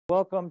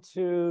Welcome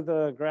to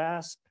the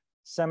GRASP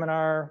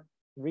seminar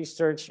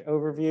research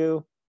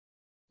overview,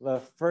 the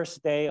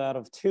first day out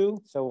of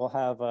 2. So we'll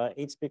have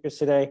 8 speakers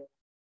today.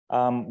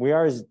 We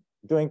are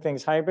doing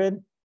things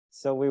hybrid.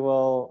 So we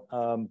will,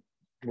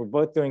 we're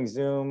both doing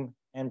Zoom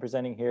and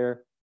presenting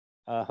here.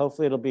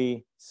 Hopefully it'll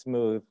be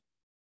smooth.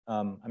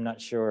 I'm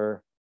not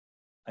sure.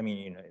 I mean,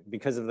 you know,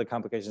 because of the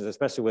complications,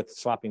 especially with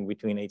swapping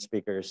between 8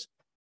 speakers,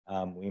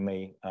 we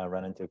may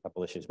run into a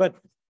couple issues, but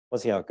we'll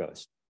see how it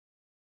goes.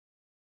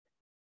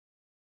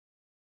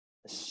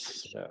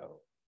 So,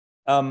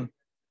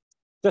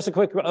 just a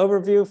quick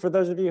overview for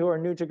those of you who are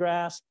new to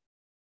GRASP.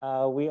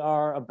 We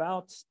are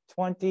about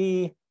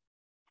 20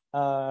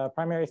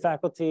 primary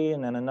faculty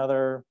and then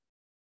another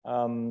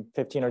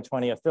 15 or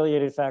 20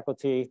 affiliated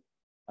faculty.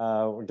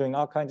 We're doing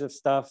all kinds of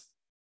stuff.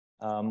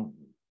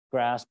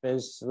 GRASP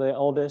is the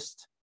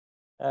oldest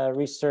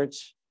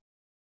research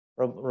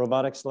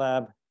robotics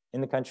lab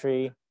in the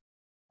country.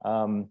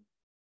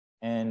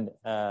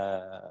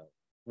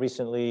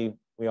 Recently,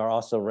 we are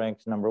also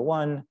ranked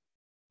 #1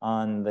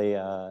 on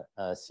the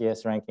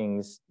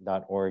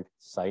csrankings.org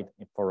site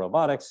for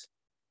robotics,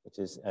 which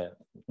is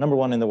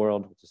 #1 in the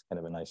world, which is kind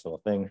of a nice little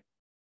thing.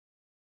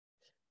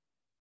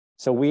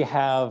 So we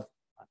have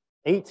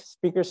 8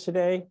 speakers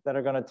today that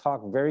are going to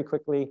talk very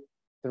quickly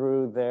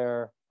through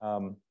their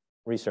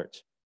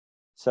research.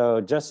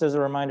 So just as a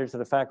reminder to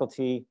the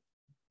faculty,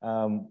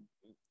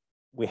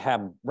 we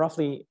have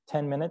roughly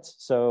 10 minutes.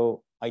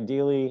 So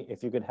ideally,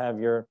 if you could have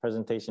your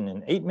presentation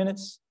in 8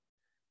 minutes,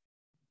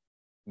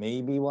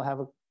 maybe we'll have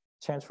a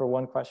chance for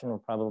one question, or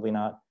probably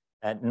not.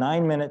 At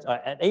 9 minutes,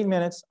 at 8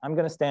 minutes, I'm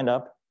going to stand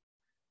up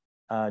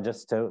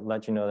just to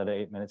let you know that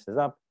 8 minutes is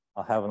up.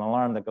 I'll have an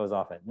alarm that goes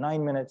off at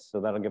 9 minutes, so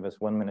that'll give us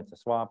 1 minute to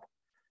swap.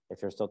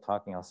 If you're still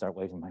talking, I'll start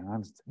waving my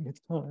arms until it's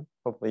time.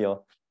 Hopefully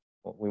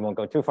we won't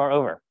go too far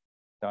over.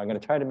 So I'm going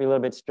to try to be a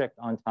little bit strict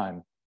on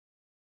time.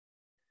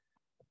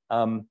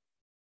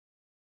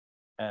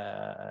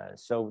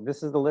 So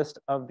this is the list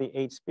of the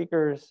 8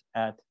 speakers.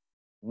 At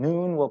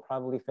noon, we'll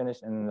probably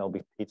finish, and then there'll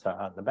be pizza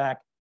out the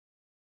back.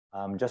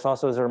 Just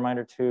also as a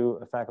reminder to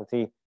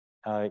faculty,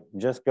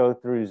 just go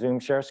through Zoom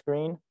share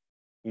screen.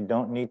 You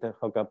don't need to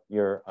hook up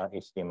your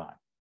HDMI.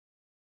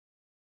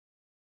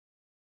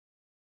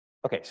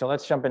 Okay, so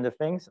let's jump into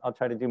things. I'll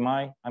try to do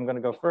I'm going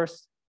to go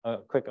first. A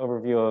quick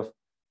overview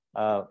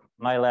of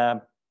my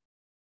lab.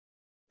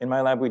 In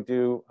my lab, we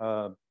do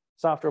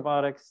soft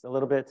robotics a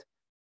little bit,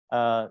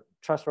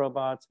 truss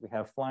robots. We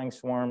have flying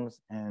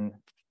swarms, and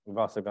we've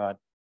also got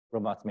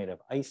robots made of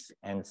ice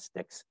and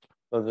sticks.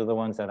 Those are the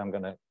ones that I'm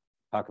going to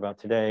talk about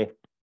today.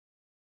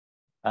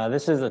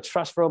 This is a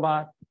truss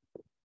robot.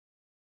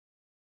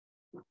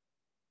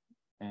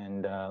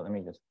 And let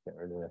me just get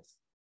rid of this.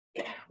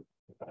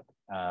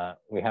 I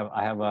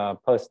have a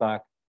postdoc.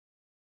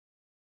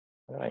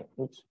 All right,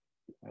 oops,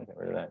 I'll get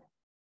rid of that.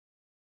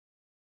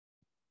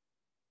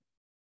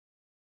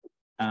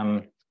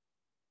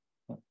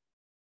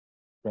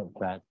 Get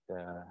that.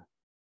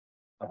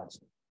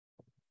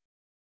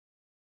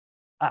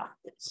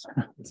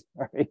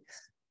 Sorry.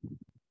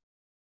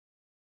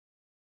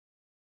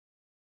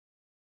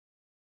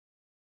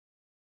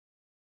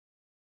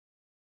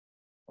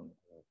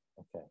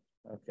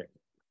 Okay.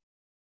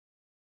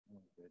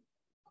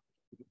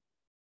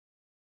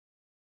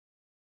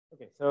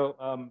 Okay, so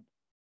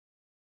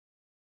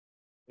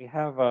we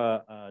have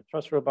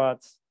truss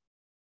robots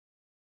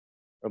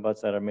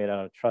that are made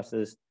out of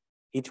trusses.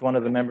 Each one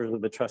of the members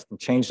of the truss can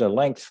change their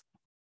length.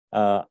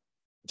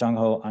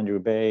 Jung-ho Andrew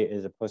Bae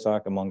is a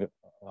postdoc among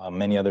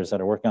many others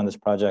that are working on this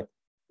project.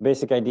 The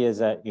basic idea is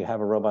that you have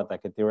a robot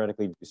that could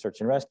theoretically do search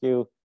and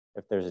rescue.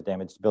 If there's a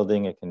damaged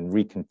building, it can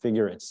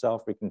reconfigure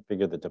itself,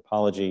 reconfigure the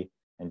topology,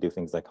 and do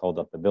things like hold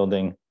up the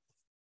building.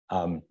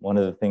 One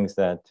of the things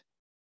that,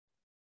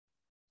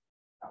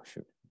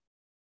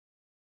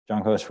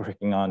 Jung-ho is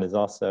working on is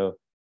also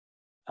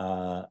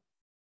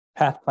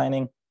path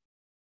planning.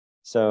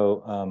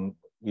 So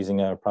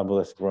using a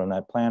probabilistic neural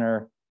net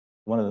planner,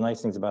 one of the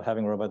nice things about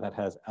having a robot that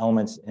has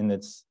elements in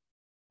its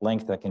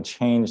length that can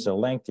change the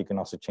length, you can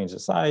also change the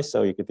size.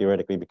 So you could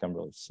theoretically become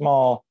really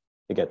small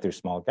to get through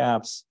small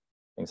gaps,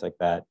 things like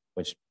that,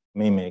 which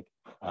may make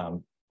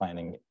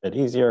planning a bit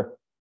easier.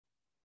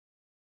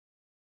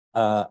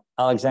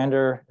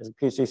 Alexander is a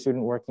PhD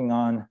student working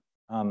on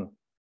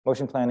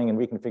motion planning and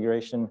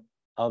reconfiguration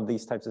of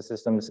these types of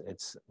systems.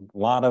 It's a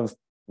lot of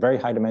very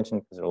high dimension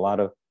because there are a lot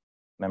of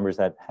members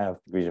that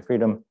have degrees of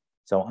freedom.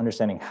 So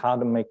understanding how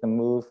to make them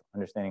move,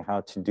 understanding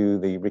how to do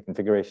the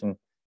reconfiguration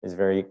is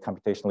very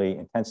computationally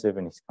intensive,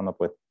 and he's come up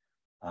with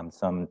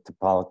some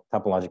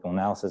topological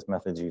analysis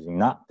methods using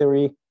knot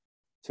theory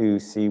to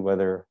see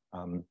whether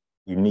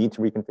you need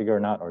to reconfigure or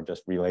not, or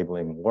just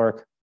relabeling will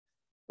work.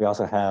 We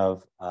also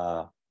have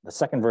the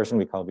second version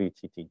we call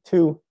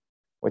VTT2,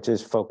 which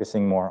is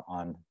focusing more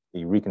on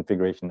the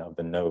reconfiguration of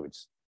the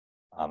nodes,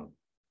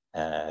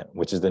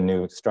 which is the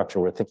new structure.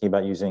 We're thinking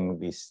about using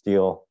these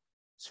steel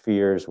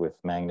spheres with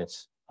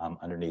magnets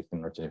underneath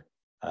in order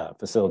to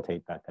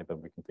facilitate that type of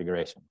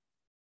reconfiguration.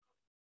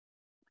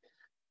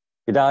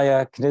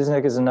 Gedalia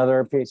Kniznik is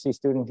another PhD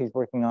student. He's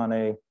working on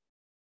a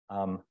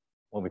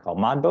what we call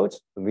mod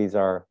boats. So these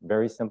are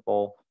very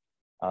simple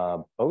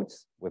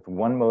boats with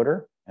one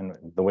motor. And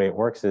the way it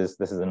works is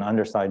this is an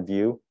underside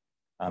view.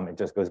 It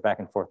just goes back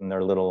and forth, and there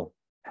are little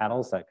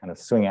paddles that kind of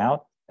swing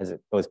out as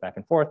it goes back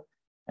and forth.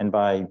 And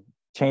by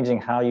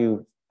changing how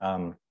you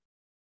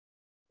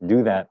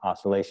do that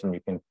oscillation, you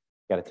can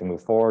get it to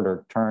move forward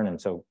or turn. And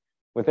so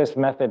with this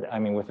method, I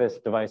mean, with this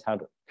device,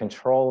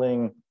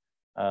 controlling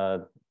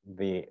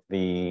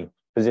the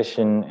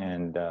position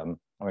and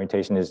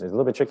orientation is a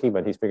little bit tricky,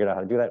 but he's figured out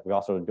how to do that. We're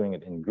also doing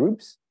it in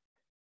groups.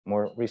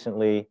 More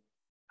recently,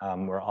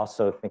 we're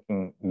also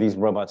thinking these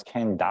robots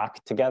can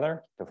dock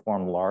together to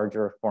form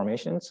larger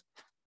formations.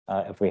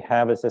 If we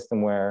have a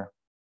system where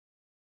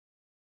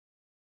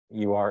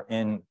you are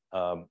in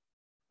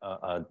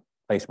a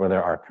place where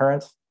there are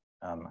currents,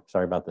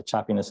 sorry about the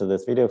choppiness of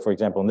this video. For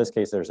example, in this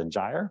case, there's a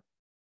gyre.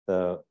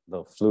 The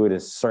fluid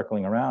is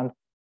circling around.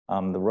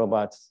 The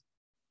robots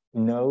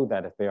know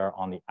that if they are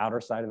on the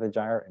outer side of the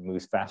gyre, it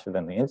moves faster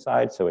than the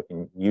inside. So it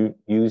can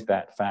use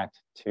that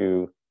fact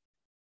to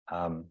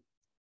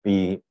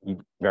be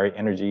very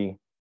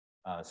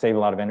save a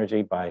lot of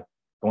energy by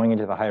going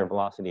into the higher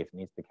velocity if it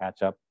needs to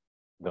catch up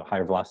the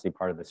higher velocity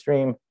part of the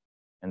stream,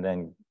 and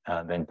then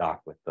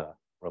dock with the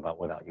robot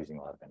without using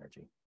a lot of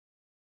energy.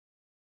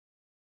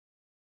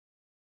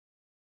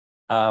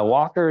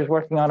 Walker is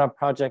working on a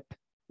project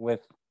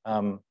with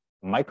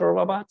micro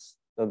robots.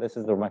 So this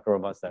is the micro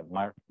robots that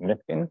Mark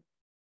Nipkin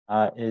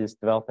is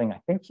developing. I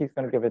think he's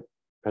going to give a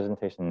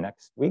presentation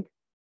next week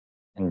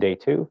in day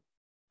 2.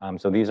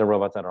 So these are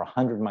robots that are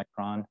 100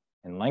 micron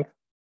in length.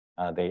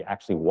 They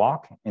actually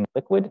walk in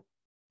liquid.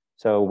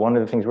 So one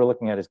of the things we're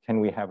looking at is,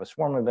 can we have a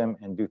swarm of them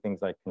and do things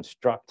like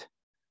construct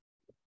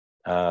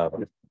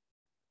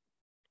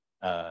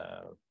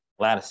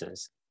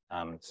lattices?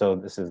 So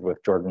this is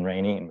with Jordan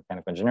Rainey in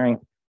mechanical engineering.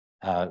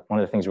 One of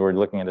the things we're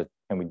looking at is,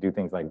 can we do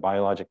things like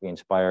biologically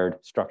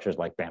inspired structures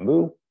like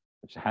bamboo,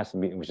 which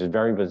is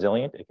very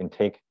resilient. It can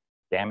take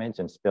damage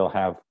and still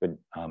have good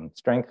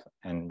strength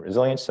and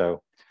resilience.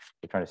 So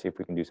we're trying to see if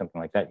we can do something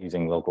like that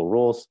using local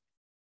rules.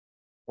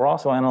 We're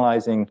also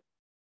analyzing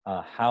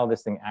how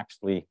this thing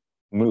actually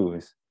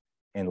moves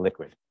in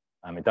liquid.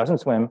 It doesn't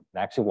swim, it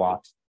actually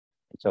walks.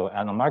 So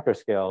on a micro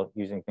scale,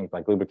 using things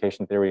like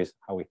lubrication theory is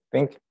how we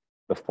think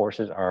the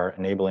forces are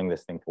enabling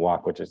this thing to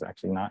walk, which is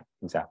actually not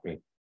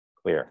exactly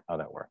clear how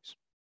that works.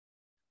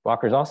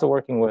 Walker's also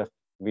working with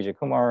Vijay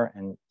Kumar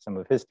and some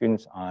of his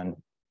students on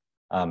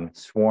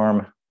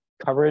swarm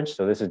coverage.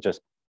 So this is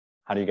just,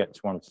 how do you get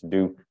swarms to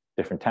do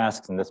different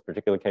tasks? In this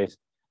particular case,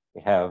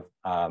 we have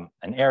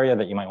an area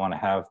that you might want to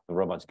have the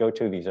robots go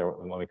to. These are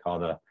what we call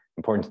the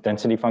importance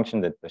density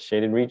function, the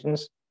shaded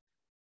regions.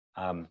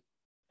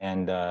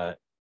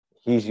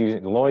 He's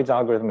using Lloyd's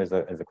algorithm is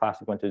a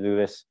classic one to do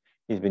this.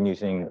 He's been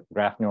using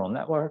graph neural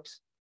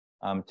networks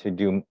to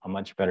do a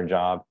much better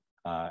job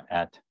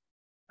at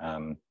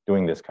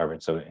doing this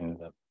coverage. So in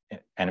the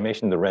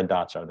animation, the red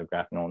dots are the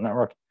graph neural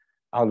network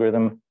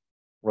algorithm.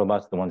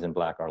 Robots, the ones in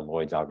black, are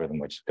Lloyd's algorithm,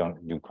 which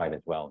don't do quite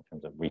as well in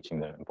terms of reaching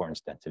the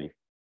importance density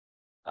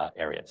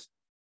areas.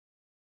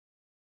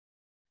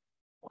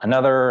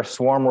 Another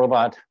swarm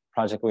robot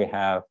project we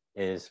have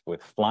is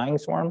with flying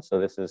swarms. So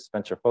this is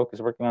Spencer Folk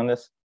is working on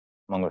this,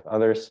 along with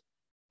others.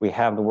 We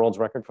have the world's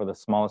record for the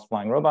smallest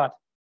flying robot.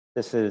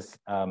 This is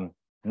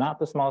not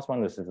the smallest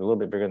one. This is a little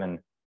bit bigger than,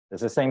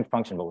 it's the same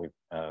function, but we've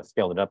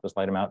scaled it up a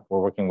slight amount. We're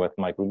working with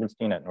Mike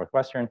Rubenstein at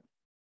Northwestern.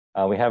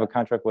 We have a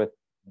contract with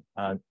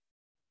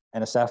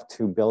NSF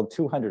to build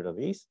 200 of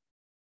these.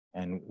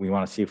 And we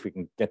want to see if we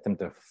can get them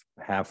to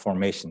have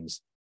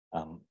formations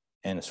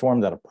in a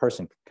swarm that a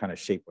person can kind of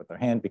shape with their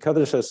hand. Because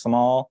they're so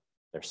small,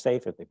 they're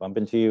safe. If they bump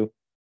into you,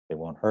 they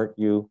won't hurt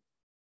you.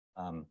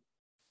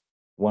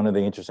 One of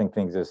the interesting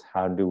things is,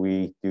 how do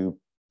we do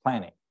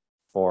planning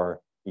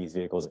for these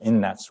vehicles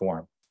in that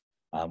swarm?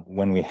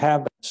 When we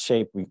have that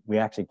shape, we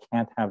actually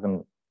can't have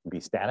them be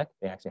static.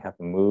 They actually have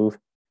to move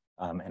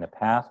in a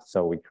path.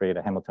 So we create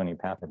a Hamiltonian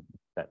path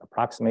that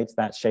approximates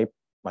that shape,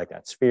 like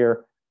that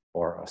sphere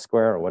or a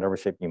square or whatever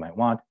shape you might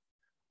want.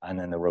 And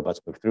then the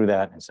robots move through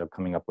that. And so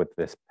coming up with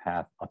this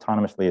path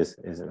autonomously is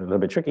a little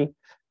bit tricky.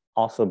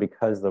 Also,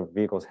 because the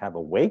vehicles have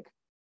a wake,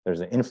 there's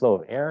an inflow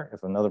of air.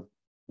 If another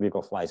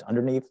vehicle flies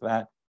underneath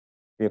that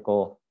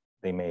vehicle,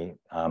 they may,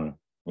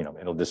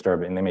 it'll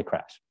disturb it and they may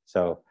crash.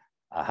 So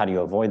how do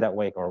you avoid that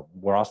wake? Or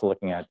we're also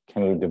looking at,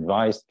 can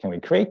we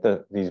create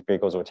these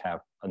vehicles which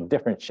have a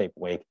different shape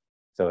wake,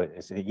 so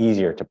it's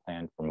easier to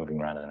plan for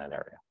moving around in that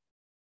area.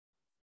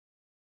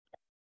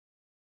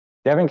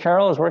 Devin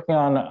Carroll is working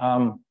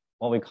on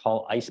what we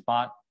call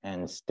IceBot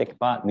and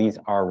StickBot. These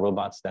are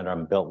robots that are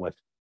built with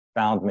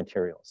found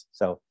materials.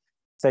 So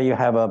say you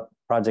have a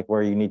project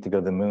where you need to go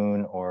to the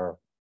moon or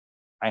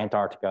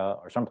Antarctica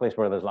or someplace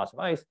where there's lots of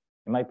ice.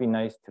 It might be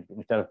nice to,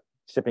 instead of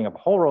shipping up a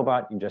whole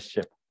robot, you just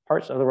ship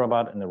parts of the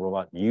robot, and the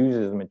robot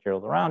uses the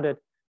materials around it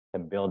to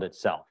build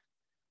itself.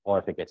 Or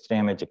if it gets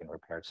damaged, it can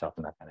repair itself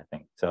and that kind of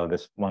thing. So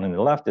this one on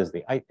the left is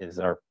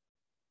our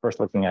first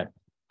looking at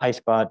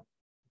IceBot.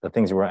 the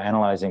things we're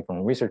analyzing from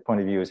a research point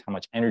of view is how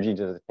much energy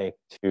does it take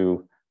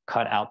to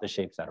cut out the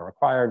shapes that are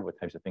required? What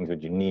types of things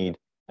would you need?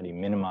 How do you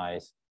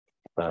minimize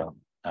the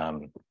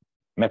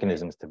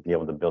mechanisms to be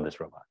able to build this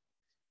robot?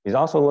 He's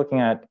also looking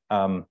at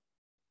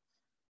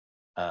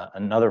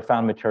another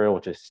found material,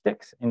 which is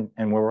sticks, and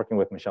we're working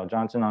with Michelle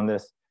Johnson on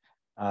this.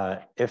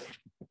 If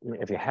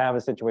you have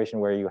a situation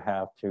where you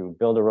have to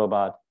build a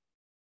robot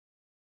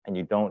and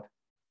you don't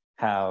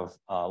have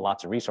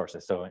lots of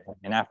resources. So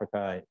in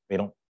Africa, they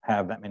don't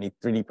have that many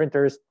 3D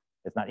printers.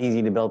 It's not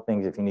easy to build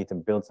things. If you need to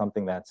build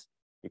something that's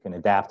you can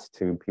adapt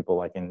to people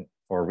like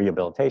for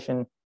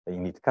rehabilitation that you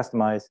need to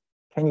customize,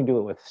 can you do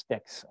it with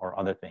sticks or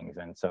other things?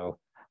 And so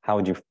how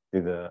would you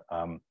do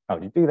how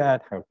would you do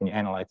that? How can you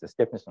analyze the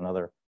stiffness and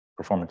other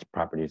performance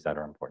properties that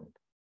are important?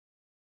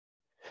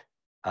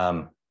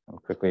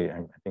 Quickly, I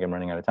think I'm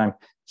running out of time.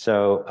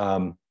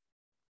 So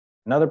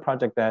another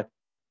project that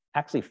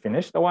actually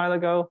finished a while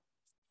ago,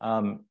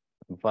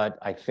 but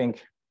I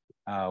think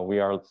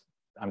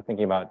I'm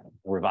thinking about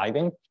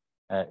reviving,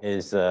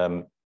 is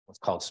what's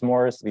called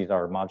s'mores. These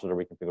are modular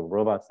reconfigurable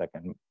robots that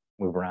can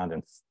move around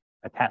and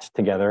attach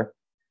together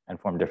and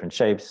form different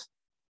shapes.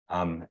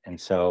 And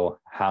so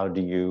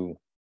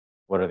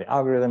what are the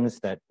algorithms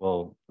that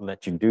will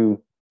let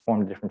you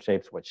form different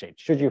shapes? What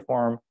shapes should you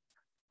form?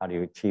 How do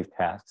you achieve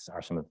tasks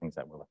are some of the things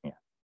that we're looking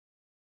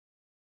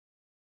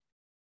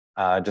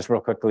at. Just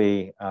real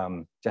quickly,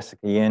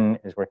 Jessica Yin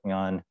is working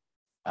on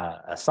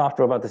a soft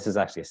robot. This is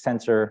actually a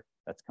sensor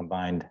that's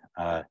combined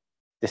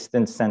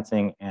distance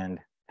sensing and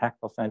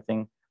tactile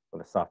sensing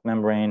with a soft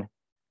membrane.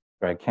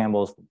 Greg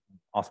Campbell's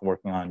also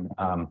working on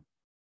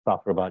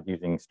soft robot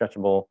using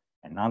stretchable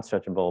and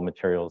non-stretchable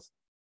materials.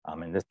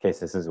 In this case,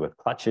 this is with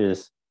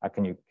clutches. How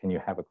can you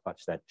have a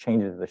clutch that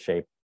changes the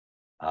shape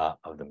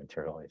of the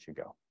material as you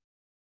go?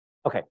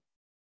 Okay,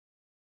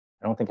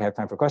 I don't think I have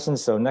time for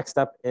questions. So next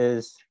up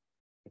is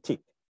Pratik.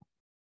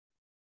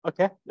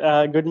 Okay,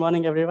 good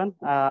morning, everyone.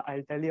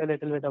 I'll tell you a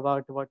little bit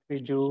about what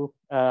we do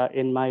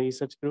in my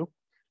research group.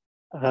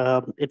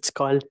 It's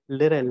called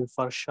LIREL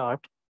for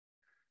short.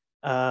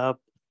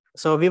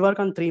 So we work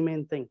on three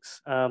main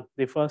things.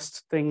 The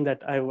first thing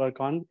that I work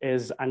on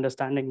is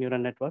understanding neural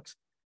networks.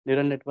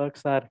 Neural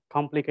networks are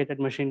complicated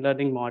machine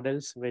learning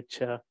models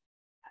which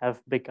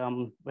have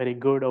become very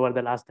good over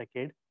the last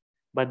decade.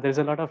 But there's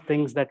a lot of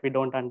things that we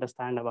don't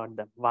understand about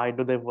them. Why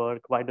do they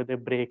work? Why do they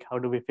break? How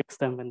do we fix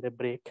them when they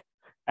break?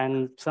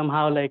 And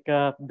somehow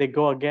they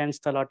go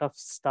against a lot of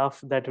stuff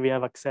that we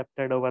have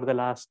accepted over the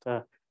last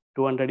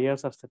 200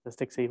 years of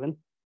statistics even.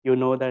 You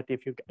know that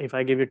if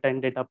I give you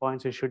 10 data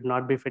points, you should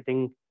not be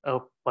fitting a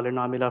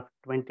polynomial of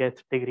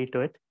 20th degree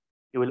to it.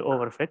 You will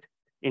overfit.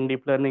 In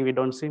deep learning, we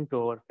don't seem to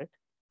overfit.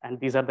 And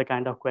these are the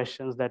kind of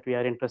questions that we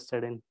are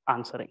interested in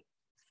answering.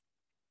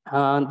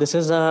 This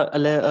is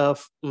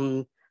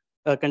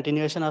a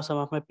continuation of some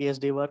of my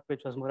PhD work,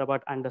 which was more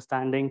about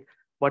understanding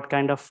what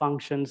kind of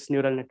functions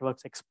neural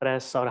networks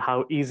express or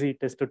how easy it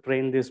is to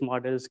train these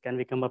models. Can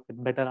we come up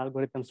with better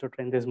algorithms to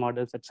train these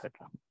models,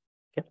 etc.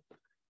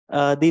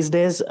 Okay. These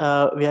days,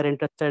 we are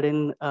interested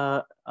in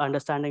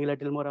understanding a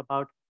little more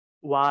about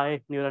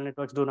why neural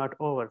networks do not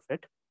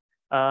overfit.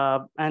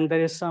 And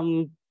there is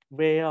some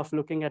way of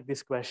looking at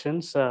these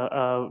questions.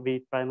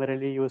 We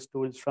primarily use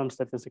tools from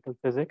statistical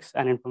physics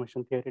and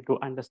information theory to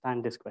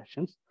understand these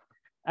questions.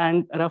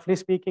 And roughly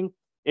speaking,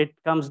 it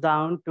comes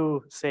down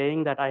to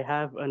saying that I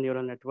have a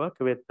neural network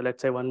with,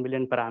 let's say, 1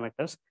 million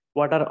parameters.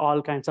 What are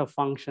all kinds of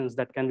functions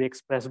that can be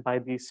expressed by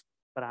these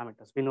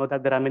parameters? We know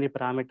that there are many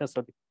parameters,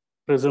 so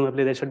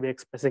presumably they should be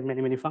expressing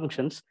many, many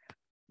functions.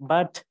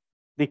 But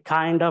the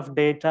kind of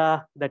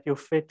data that you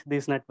fit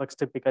these networks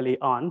typically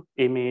on,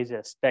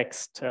 images,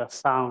 text,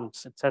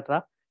 sounds,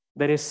 etc.,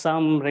 there is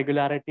some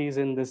regularities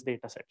in this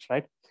data sets,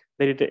 right?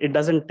 It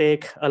doesn't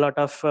take a lot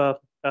of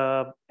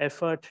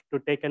effort to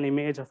take an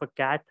image of a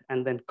cat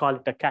and then call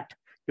it a cat.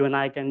 You and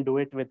I can do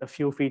it with a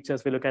few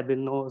features. We look at the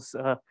nose,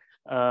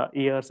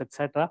 ears,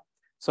 etc.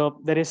 So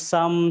there is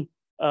some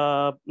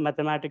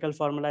mathematical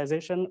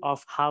formalization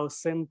of how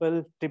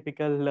simple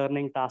typical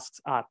learning tasks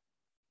are.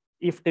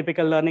 If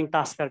typical learning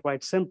tasks are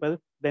quite simple,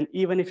 then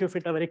even if you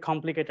fit a very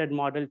complicated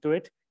model to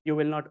it, you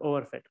will not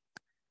overfit.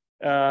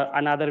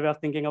 Another way of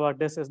thinking about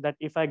this is that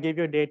if I give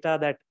you data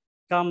that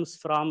comes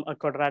from a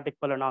quadratic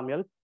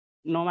polynomial,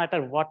 no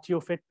matter what you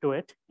fit to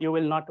it, you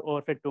will not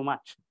overfit too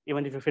much,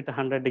 even if you fit a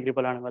 100-degree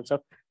polynomial.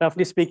 So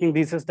roughly speaking,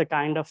 this is the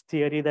kind of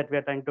theory that we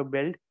are trying to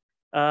build.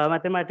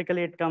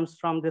 Mathematically, it comes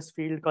from this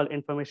field called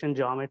information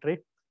geometry.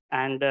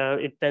 And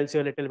it tells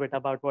you a little bit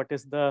about what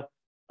is the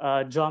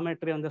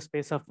geometry on the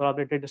space of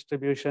probability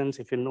distributions.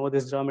 If you know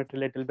this geometry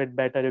a little bit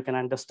better, you can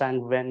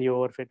understand when you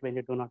overfit, when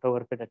you do not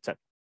overfit, etc.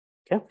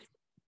 Okay.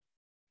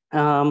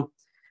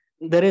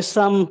 There is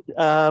some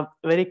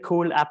very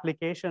cool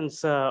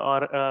applications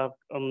or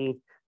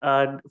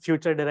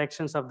future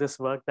directions of this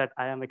work that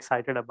I am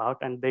excited about,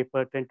 and they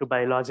pertain to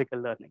biological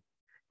learning.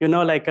 You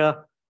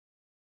know,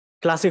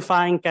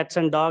 classifying cats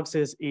and dogs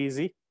is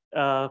easy,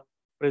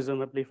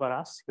 presumably for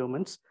us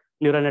humans.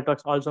 Neural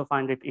networks also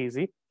find it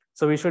easy.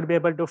 So we should be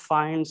able to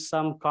find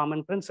some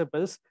common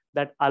principles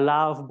that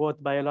allow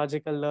both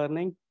biological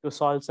learning to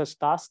solve such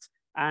tasks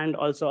and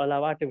also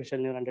allow artificial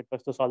neural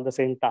networks to solve the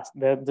same task.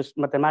 The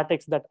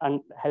mathematics that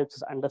helps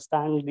us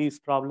understand these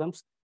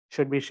problems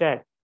should be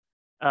shared.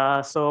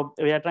 So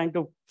we are trying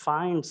to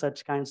find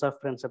such kinds of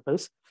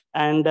principles.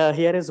 And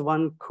here is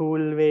one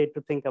cool way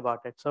to think about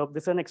it. So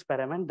this is an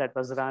experiment that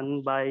was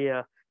run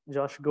by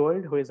Josh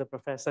Gold, who is a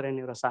professor in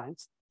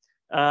neuroscience.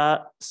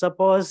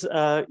 Suppose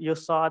you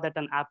saw that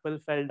an apple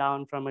fell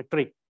down from a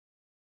tree.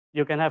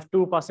 You can have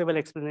two possible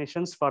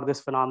explanations for this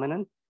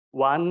phenomenon.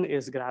 One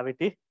is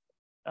gravity.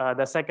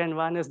 The second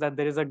one is that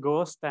there is a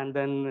ghost and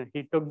then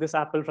he took this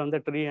apple from the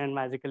tree and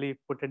magically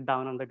put it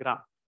down on the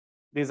ground.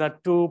 These are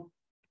two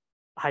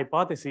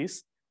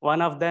hypotheses.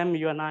 One of them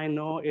you and I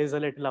know is a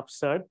little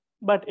absurd,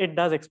 but it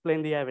does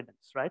explain the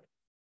evidence, right?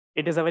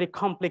 It is a very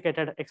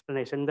complicated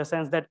explanation in the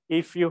sense that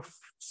if you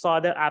saw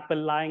the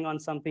apple lying on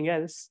something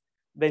else,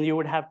 then you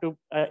would have to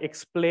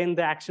explain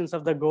the actions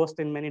of the ghost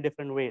in many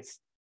different ways.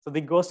 So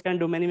the ghost can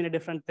do many, many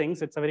different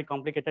things. It's a very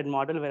complicated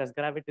model, whereas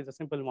gravity is a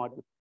simple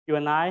model. You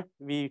and I,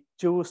 we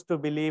choose to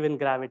believe in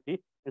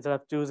gravity instead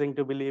of choosing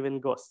to believe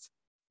in ghosts,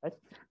 right?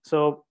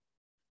 So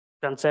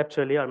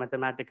conceptually or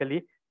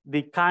mathematically,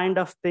 the kind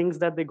of things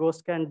that the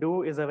ghost can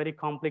do is a very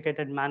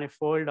complicated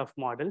manifold of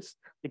models.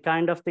 The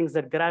kind of things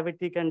that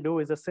gravity can do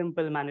is a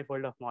simple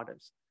manifold of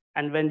models.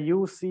 And when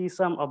you see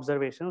some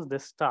observations,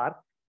 this star,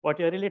 what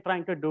you're really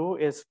trying to do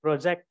is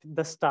project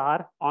the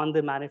star on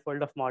the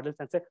manifold of models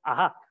and say,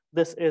 aha,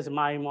 this is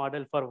my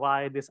model for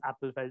why this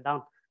apple fell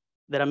down.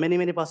 There are many,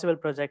 many possible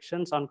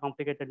projections on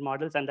complicated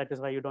models, and that is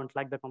why you don't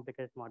like the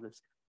complicated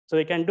models. So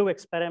we can do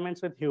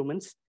experiments with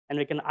humans, and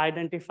we can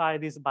identify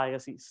these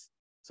biases.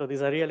 So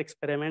these are real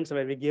experiments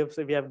where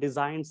we have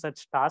designed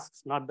such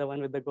tasks, not the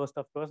one with the ghost,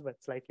 of course, but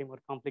slightly more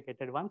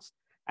complicated ones.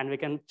 And we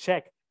can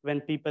check when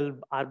people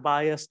are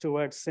biased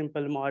towards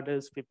simple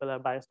models, people are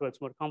biased towards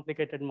more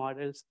complicated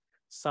models.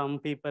 Some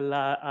people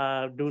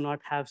do not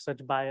have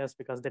such bias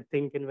because they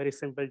think in very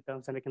simple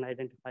terms, and we can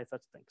identify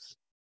such things.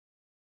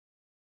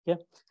 Yeah.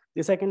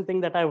 The second thing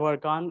that I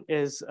work on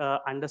is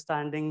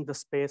understanding the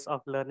space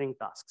of learning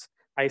tasks.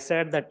 I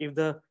said that if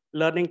the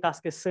learning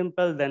task is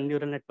simple, then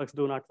neural networks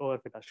do not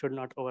overfit or should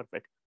not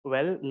overfit.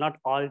 Well, not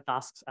all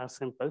tasks are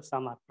simple.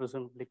 Some are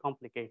presumably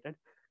complicated.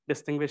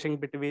 Distinguishing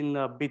between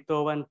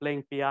Beethoven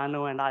playing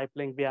piano and I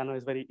playing piano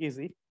is very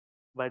easy.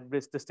 But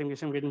this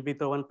distinguishing between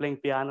Beethoven playing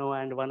piano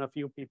and one of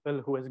you people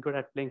who is good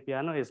at playing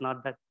piano is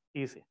not that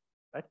easy,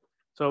 right?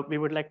 So we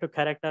would like to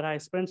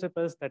characterize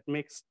principles that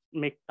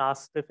make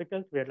tasks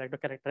difficult. We would like to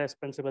characterize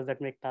principles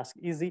that make tasks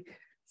easy.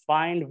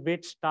 Find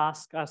which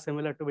tasks are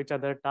similar to which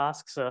other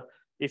tasks.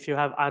 If you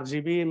have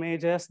RGB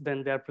images,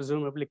 then they're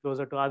presumably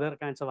closer to other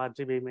kinds of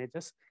RGB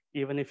images,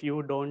 even if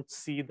you don't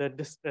see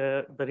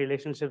the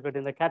relationship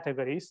within the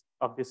categories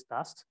of these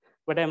tasks.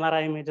 But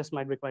MRI images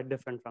might be quite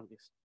different from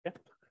these. Okay?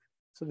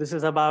 So this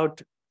is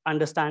about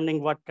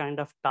understanding what kind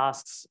of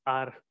tasks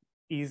are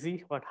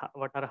easy, what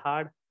are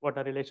hard, what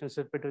are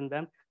relationships between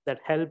them that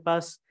help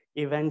us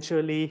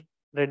eventually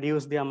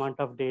reduce the amount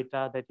of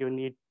data that you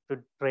need to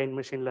train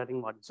machine learning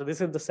models. So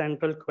this is the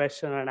central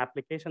question and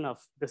application of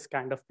this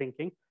kind of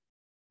thinking.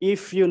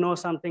 If you know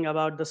something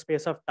about the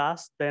space of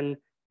tasks, then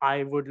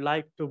I would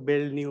like to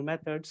build new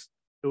methods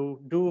to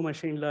do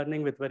machine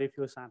learning with very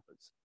few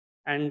samples.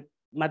 And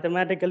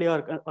mathematically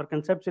or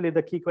conceptually,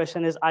 the key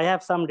question is, I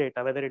have some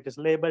data, whether it is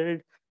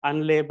labeled,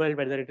 unlabeled,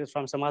 whether it is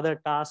from some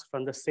other task,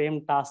 from the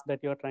same task that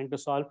you're trying to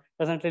solve,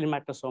 doesn't really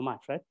matter so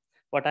much, right?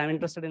 What I'm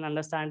interested in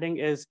understanding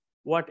is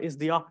what is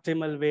the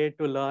optimal way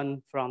to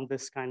learn from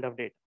this kind of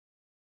data.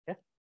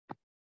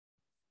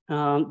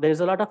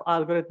 There's a lot of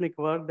algorithmic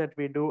work that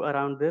we do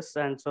around this.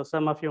 And so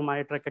some of you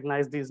might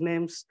recognize these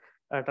names,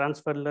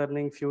 transfer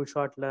learning, few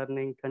shot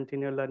learning,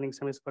 continual learning,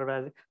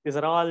 semi-supervised. These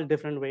are all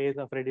different ways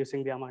of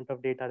reducing the amount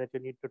of data that you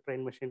need to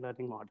train machine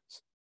learning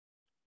models.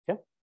 Okay.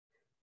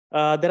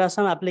 There are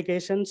some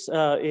applications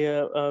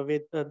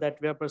that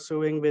we are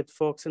pursuing with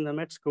folks in the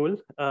med school.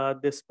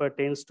 This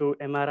pertains to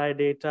MRI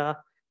data,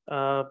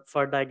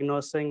 for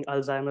diagnosing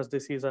Alzheimer's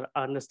disease or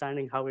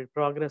understanding how it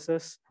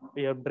progresses.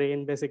 Your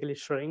brain basically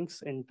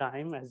shrinks in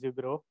time as you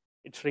grow.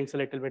 It shrinks a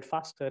little bit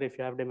faster if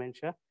you have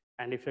dementia.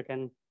 And if you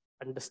can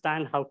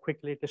understand how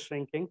quickly it is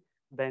shrinking,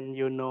 then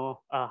you know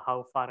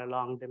how far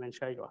along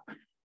dementia you are.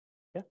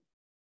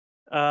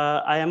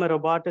 Yeah. I am a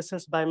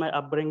roboticist by my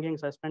upbringing,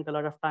 so I spent a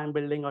lot of time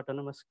building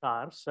autonomous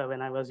cars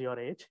when I was your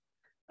age.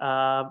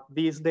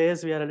 These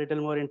days, we are a little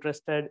more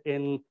interested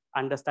in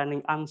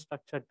understanding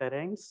unstructured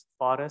terrains,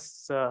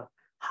 forests.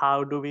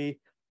 How do we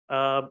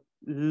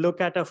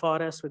look at a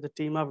forest with a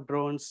team of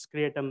drones,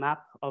 create a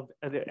map of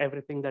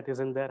everything that is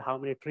in there, how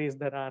many trees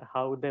there are,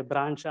 how they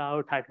branch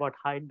out, at what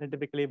height they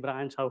typically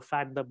branch, how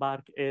fat the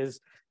bark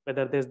is,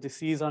 whether there's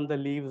disease on the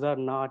leaves or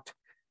not.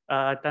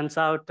 Turns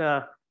out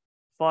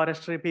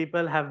forestry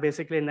people have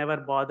basically never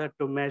bothered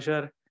to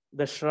measure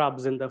the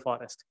shrubs in the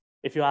forest.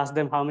 If you ask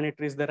them how many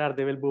trees there are,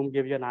 they will boom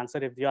give you an answer.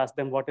 If you ask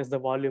them what is the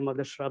volume of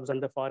the shrubs in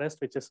the forest,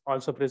 which is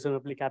also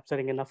presumably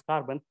capturing enough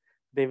carbon,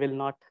 they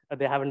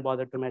haven't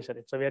bothered to measure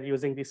it. So we are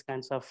using these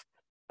kinds of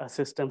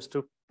systems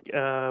to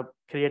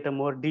create a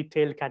more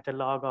detailed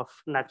catalog of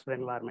natural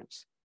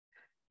environments.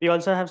 We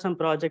also have some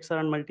projects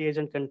around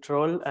multi-agent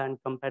control and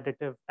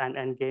competitive and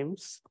end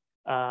games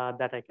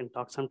that I can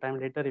talk sometime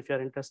later if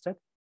you're interested.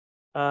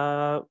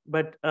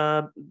 But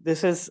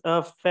this is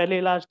a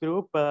fairly large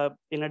group.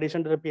 In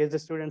addition to the PhD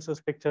students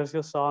whose pictures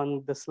you saw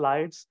on the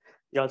slides,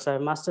 we also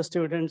have master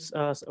students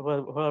who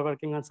are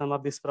working on some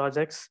of these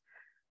projects.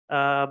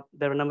 There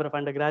were a number of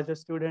undergraduate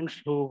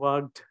students who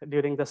worked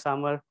during the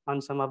summer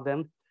on some of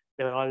them.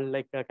 They were all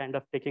like kind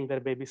of taking their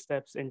baby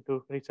steps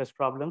into research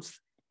problems.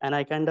 And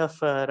I kind of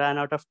ran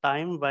out of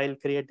time while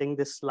creating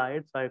this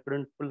slide, so I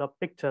couldn't pull up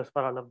pictures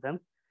for all of them.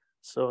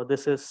 So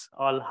this is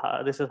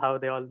how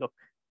they all look.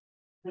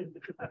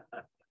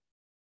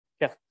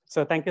 Yeah,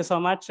 so thank you so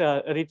much.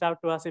 Reach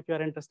out to us if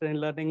you're interested in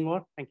learning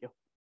more. Thank you.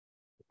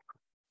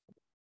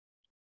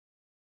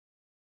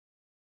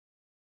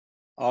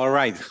 All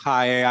right.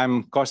 Hi,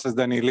 I'm Kostas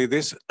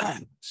Daniilidis.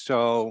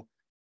 So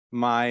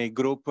my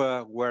group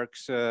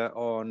works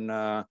on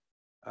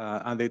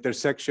the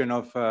intersection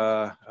of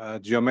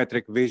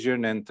geometric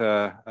vision and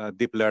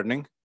deep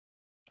learning.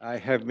 I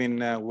have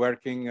been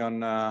working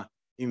on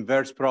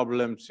inverse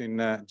problems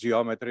in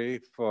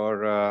geometry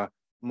for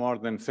more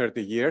than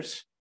 30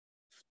 years,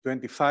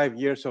 25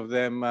 years of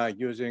them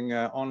using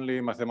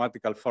only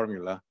mathematical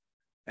formula.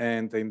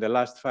 And in the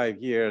last 5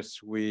 years,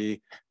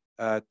 we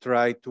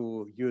try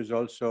to use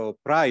also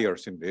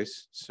priors in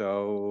this,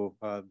 so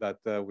that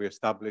we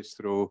established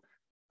through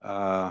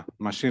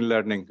machine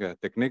learning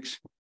techniques,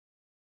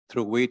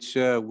 through which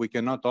we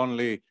can not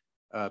only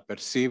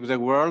perceive the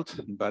world,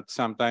 but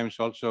sometimes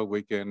also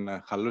we can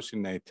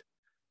hallucinate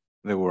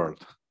the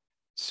world.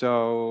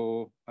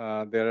 So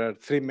there are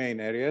 3 main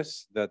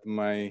areas that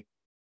my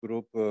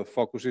group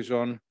focuses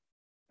on.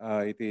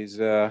 It is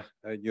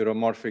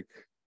neuromorphic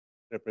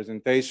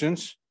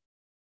representations,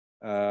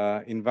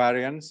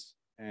 invariance,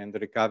 and the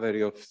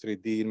recovery of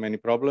 3D in many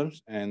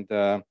problems, and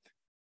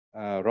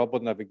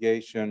robot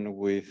navigation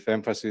with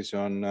emphasis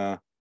on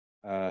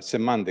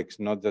semantics,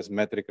 not just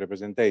metric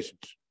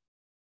representations.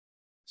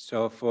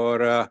 So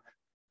for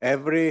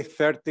every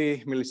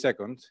 30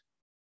 milliseconds,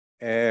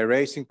 a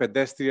racing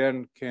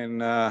pedestrian can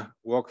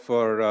walk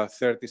for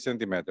 30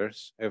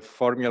 centimeters. A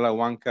Formula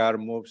 1 car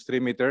moves 3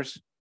 meters.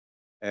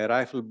 A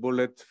rifle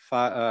bullet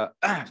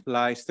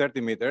flies 30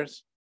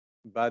 meters.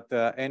 But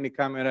any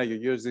camera you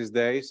use these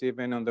days,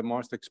 even on the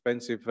most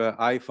expensive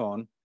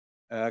iPhone,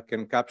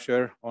 can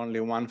capture only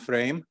 1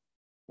 frame,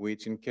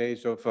 which in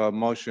case of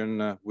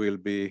motion will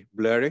be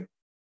blurry.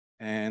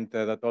 And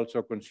that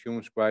also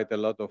consumes quite a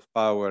lot of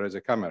power as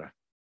a camera.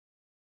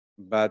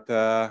 But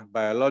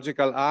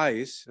biological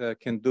eyes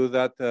can do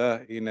that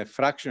in a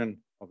fraction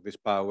of this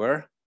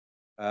power.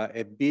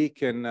 A bee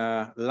can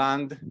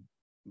land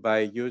by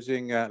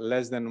using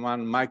less than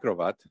 1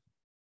 microwatt.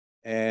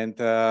 And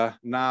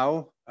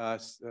now,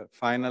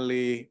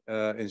 finally,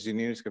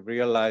 engineers have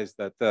realized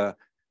that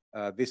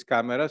these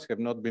cameras have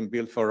not been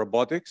built for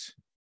robotics,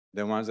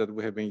 the ones that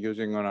we have been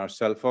using on our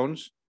cell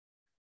phones,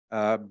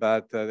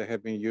 but they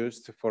have been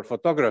used for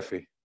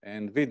photography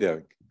and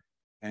videoing.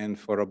 And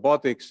for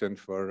robotics and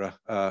for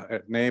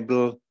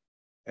enable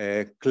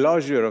a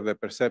closure of the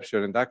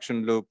perception and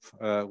action loop,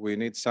 we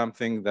need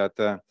something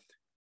that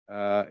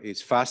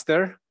is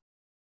faster,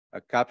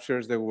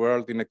 captures the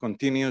world in a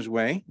continuous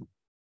way,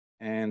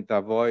 and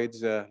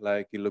avoids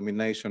like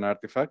illumination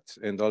artifacts,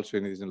 and also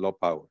it is in low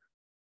power.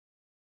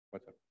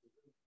 What's up?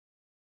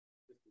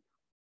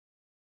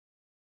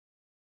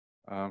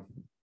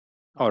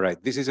 All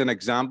right, this is an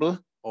example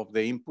of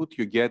the input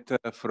you get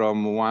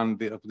from one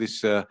of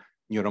these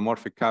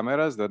neuromorphic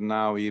cameras that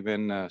now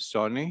even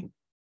Sony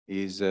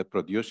is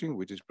producing,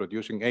 which is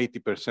producing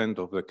 80%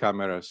 of the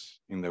cameras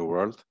in the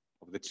world,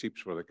 of the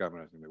chips for the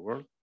cameras in the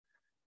world.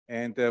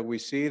 And we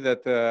see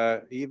that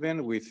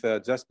even with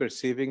just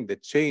perceiving the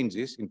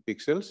changes in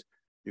pixels,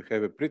 you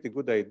have a pretty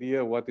good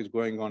idea what is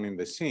going on in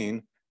the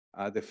scene,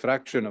 the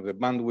fraction of the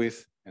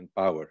bandwidth and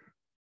power.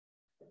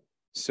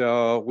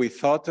 So we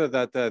thought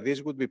that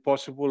this would be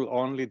possible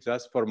only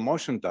just for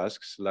motion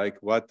tasks, like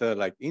what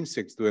like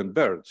insects do and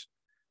birds.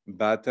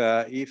 But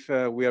if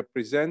we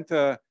present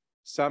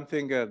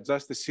something,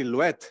 just a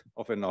silhouette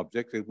of an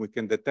object, if we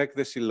can detect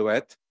the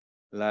silhouette,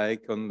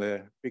 like on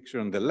the picture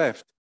on the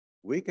left,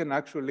 we can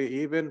actually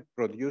even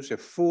produce a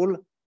full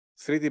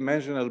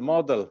 3-dimensional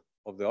model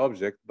of the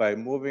object by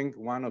moving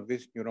one of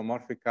these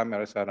neuromorphic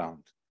cameras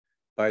around,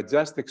 by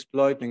just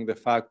exploiting the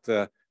fact,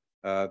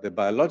 the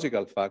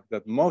biological fact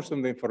that most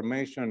of the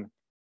information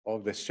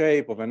of the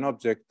shape of an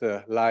object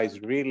lies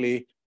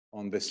really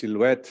on the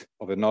silhouette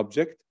of an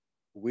object,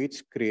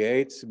 which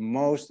creates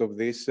most of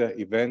these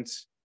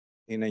events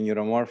in a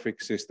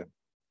neuromorphic system.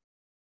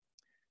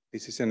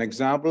 This is an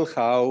example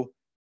how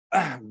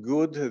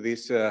good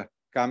these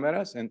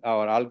cameras and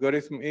our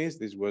algorithm is.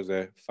 This was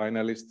a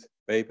finalist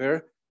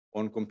paper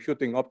on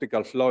computing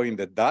optical flow in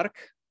the dark.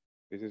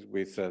 This is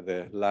with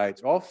the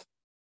lights off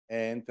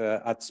and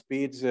at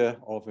speeds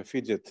of a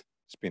fidget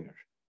spinner.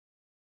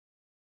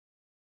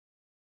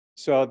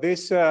 So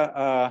this,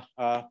 I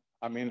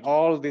mean,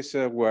 all this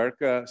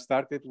work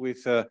started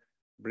with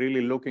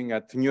really looking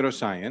at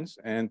neuroscience.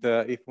 And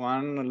if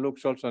one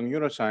looks also at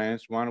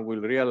neuroscience, one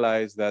will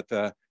realize that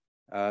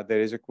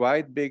there is a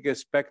quite big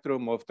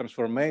spectrum of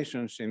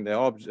transformations in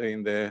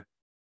the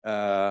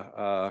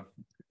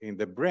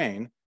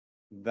brain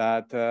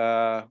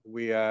that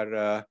we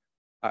are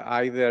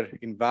either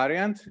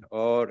invariant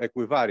or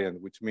equivariant,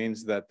 which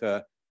means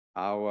that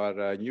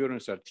our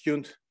neurons are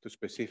tuned to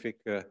specific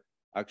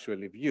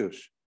actually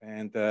views.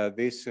 And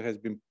this has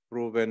been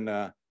proven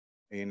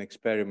in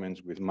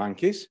experiments with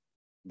monkeys,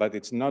 but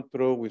it's not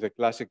true with the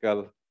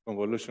classical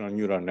convolutional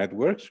neural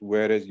networks,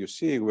 whereas you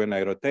see when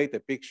I rotate a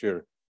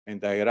picture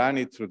and I run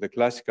it through the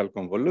classical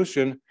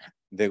convolution,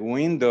 the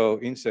window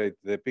inside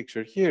the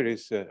picture here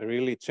is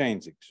really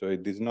changing. So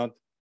it is not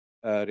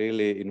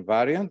really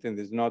invariant and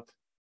is not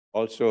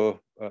also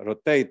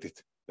rotated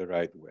the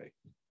right way.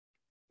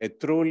 A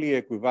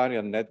truly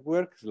equivariant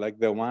network, like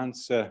the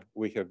ones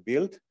we have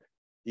built,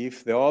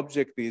 if the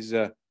object is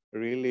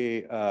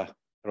really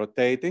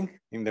rotating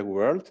in the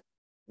world,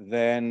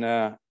 then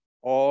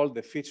all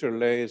the feature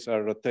layers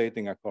are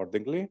rotating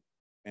accordingly.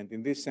 And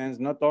in this sense,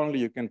 not only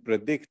you can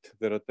predict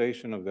the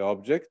rotation of the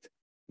object,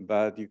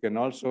 but you can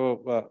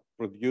also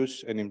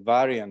produce an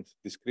invariant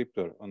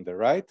descriptor on the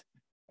right,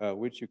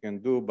 which you can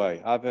do by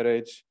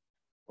average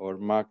or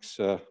max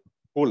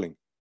pooling.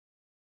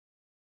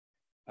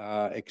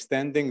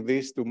 Extending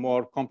this to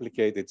more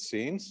complicated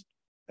scenes,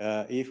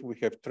 if we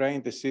have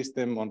trained the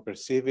system on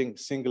perceiving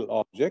single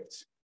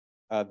objects,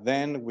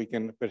 then we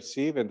can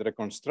perceive and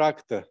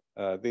reconstruct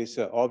this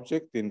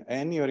object in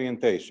any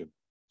orientation.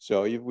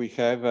 So if we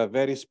have a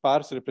very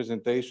sparse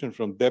representation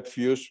from depth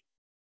views,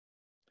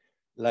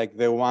 like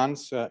the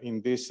ones in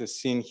this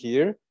scene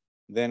here,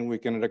 then we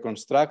can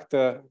reconstruct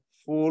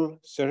full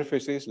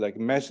surfaces like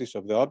meshes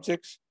of the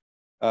objects,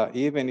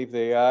 even if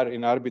they are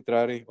in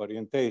arbitrary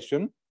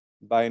orientation,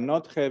 by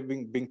not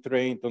having been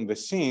trained on the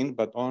scene,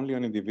 but only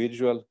on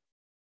individual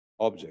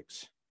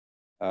objects.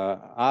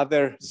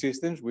 Other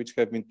systems which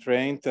have been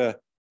trained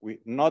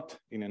not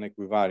in an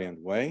equivariant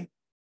way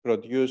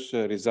produce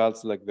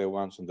results like the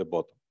ones on the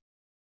bottom.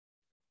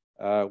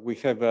 We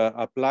have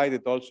applied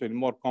it also in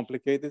more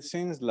complicated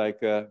scenes, like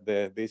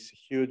these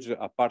huge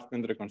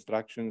apartment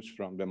reconstructions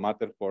from the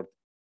Matterport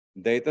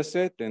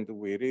dataset, and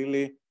we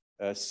really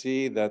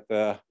see that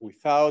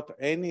without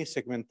any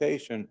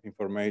segmentation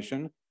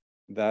information,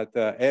 that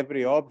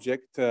every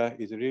object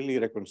is really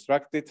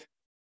reconstructed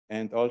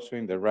and also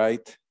in the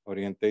right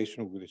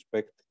orientation with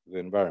respect to the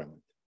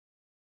environment.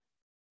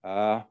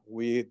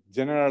 We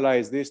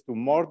generalize this to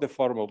more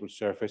deformable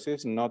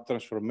surfaces, not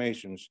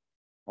transformations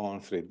on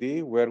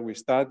 3D, where we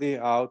study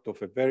out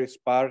of a very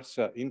sparse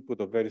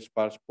input of very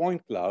sparse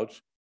point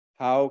clouds,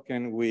 how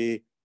can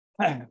we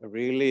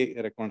really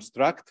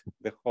reconstruct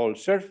the whole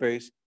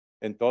surface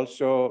and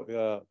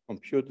also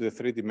compute the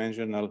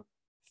three-dimensional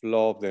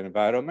flow of the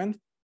environment.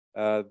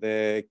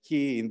 The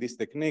key in this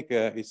technique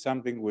is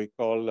something we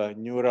call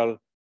neural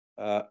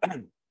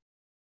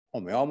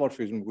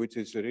homeomorphism, which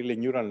is really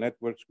neural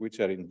networks which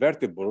are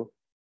invertible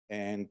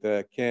and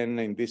can,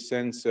 in this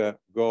sense,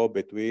 go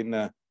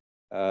between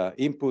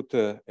input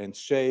and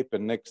shape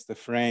and next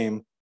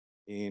frame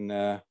in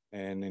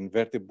an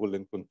invertible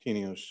and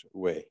continuous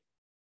way.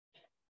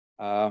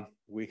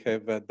 We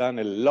have done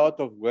a lot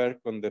of work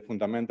on the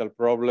fundamental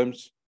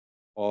problems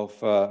of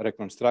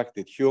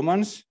reconstructed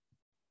humans.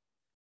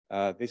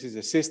 This is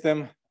a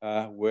system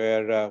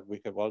where we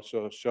have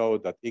also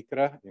showed that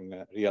ICRA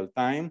in real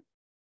time,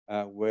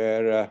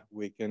 where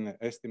we can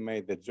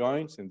estimate the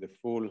joints and the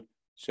full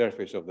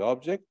surface of the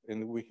object.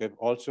 And we have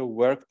also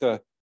worked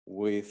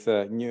with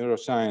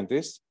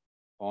neuroscientists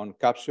on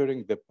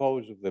capturing the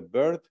pose of the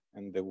bird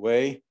and the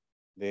way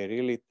they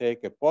really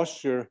take a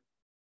posture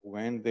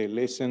when they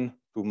listen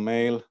to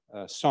male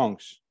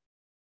songs.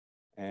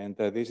 And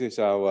this is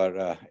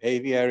our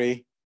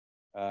aviary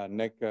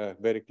neck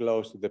very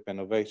close to the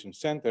Pennovation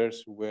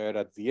centers, where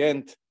at the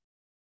end,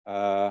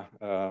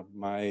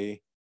 my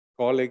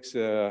colleagues,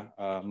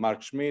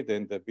 Mark Schmidt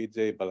and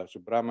Vijay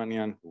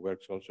Balasubramanian, who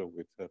works also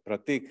with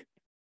Pratik,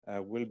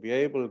 will be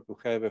able to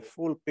have a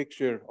full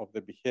picture of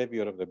the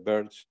behavior of the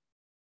birds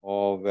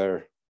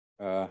over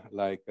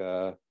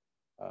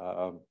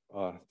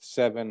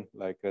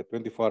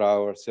 24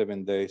 hours,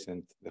 7 days,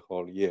 and the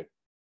whole year.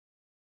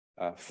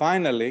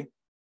 Finally,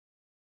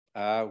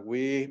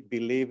 we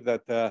believe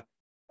that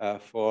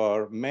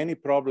for many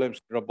problems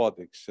in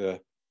robotics,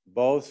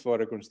 both for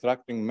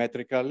reconstructing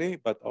metrically,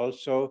 but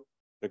also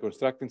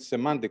reconstructing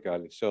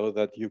semantically, so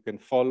that you can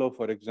follow,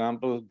 for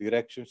example,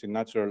 directions in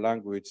natural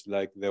language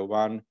like the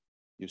one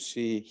you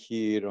see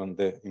here in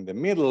the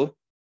middle.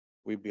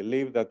 We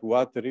believe that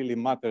what really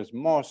matters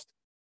most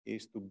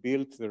is to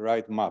build the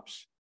right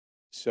maps.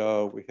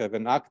 So we have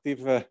an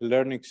active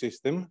learning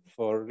system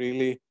for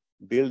really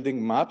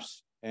building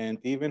maps and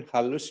even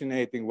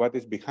hallucinating what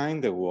is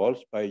behind the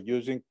walls by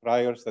using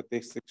prior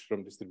statistics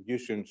from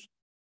distributions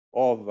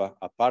of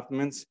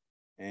apartments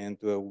and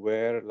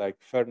where like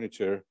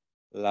furniture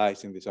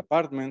lies in these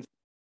apartments.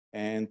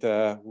 And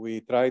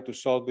we try to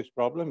solve this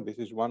problem. This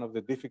is one of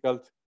the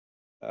difficult,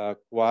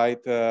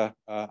 quite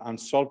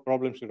unsolved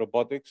problems in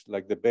robotics.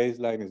 Like the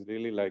baseline is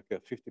really like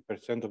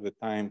 50% of the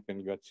time can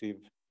you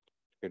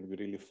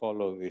really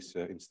follow these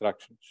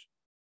instructions.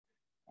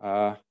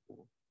 I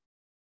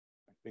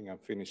think I'm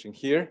finishing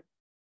here.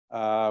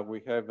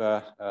 We have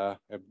a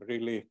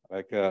really,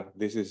 like,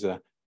 this is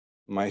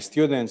my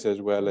students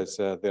as well as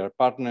their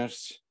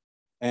partners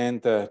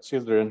and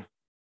children.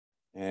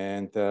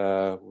 And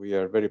we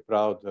are very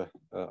proud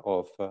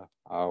of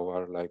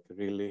our like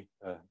really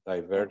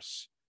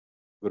diverse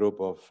group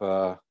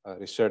of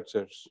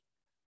researchers.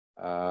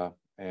 Yeah,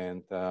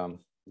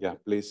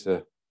 please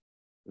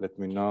let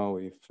me know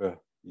if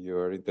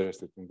you're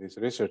interested in this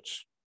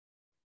research.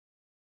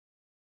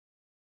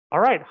 All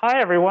right, hi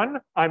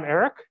everyone, I'm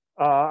Eric.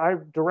 I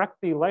direct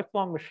the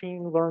Lifelong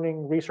Machine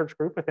Learning Research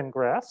Group within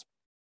GRASP.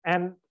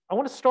 And I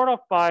want to start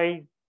off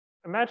by,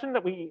 imagine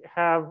that we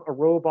have a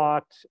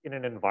robot in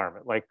an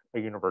environment like a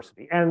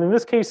university. And in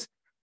this case,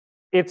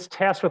 it's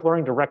tasked with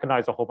learning to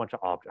recognize a whole bunch of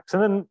objects.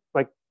 And then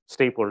like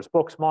staplers,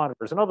 books,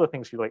 monitors, and other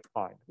things you might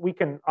find. We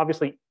can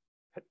obviously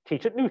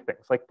teach it new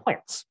things like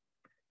plants.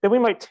 Then we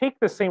might take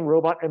the same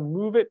robot and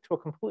move it to a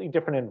completely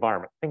different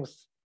environment.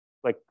 Things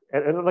like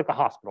a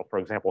hospital, for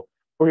example,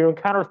 where you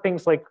encounter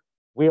things like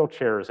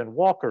wheelchairs and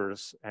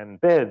walkers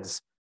and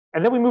beds.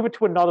 And then we move it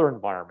to another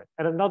environment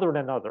and another and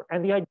another.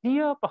 And the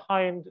idea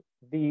behind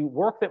the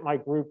work that my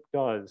group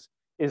does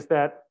is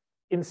that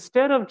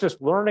instead of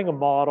just learning a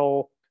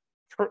model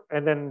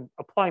and then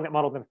applying that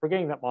model, then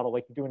forgetting that model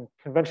like you do in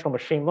conventional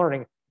machine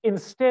learning,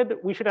 instead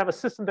we should have a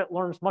system that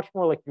learns much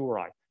more like you or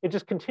I. It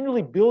just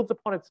continually builds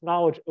upon its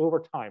knowledge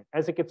over time.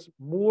 As it gets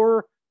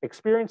more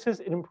experiences,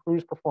 it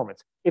improves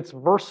performance. It's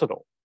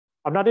versatile.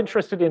 I'm not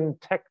interested in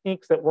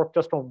techniques that work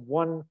just on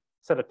one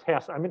set of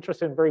tasks. I'm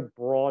interested in very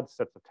broad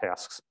sets of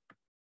tasks.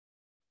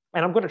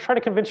 And I'm going to try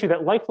to convince you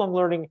that lifelong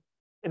learning,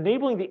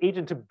 enabling the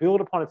agent to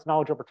build upon its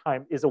knowledge over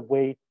time, is a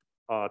way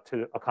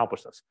to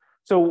accomplish this.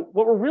 So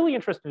what we're really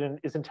interested in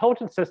is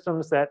intelligent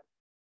systems that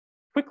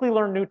quickly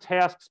learn new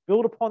tasks,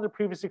 build upon their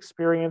previous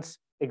experience,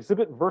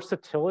 exhibit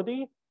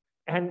versatility,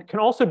 and can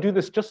also do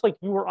this just like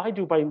you or I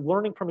do by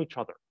learning from each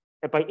other,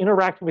 and by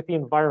interacting with the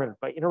environment,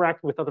 by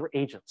interacting with other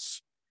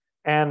agents.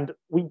 And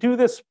we do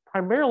this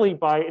primarily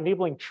by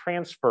enabling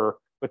transfer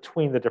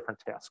between the different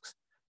tasks.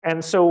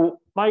 And so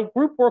my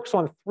group works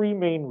on three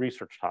main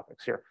research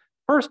topics here.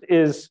 First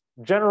is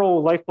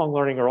general lifelong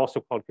learning, or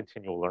also called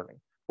continual learning,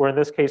 where in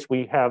this case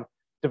we have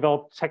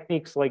developed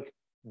techniques like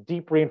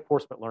deep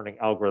reinforcement learning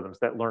algorithms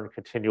that learn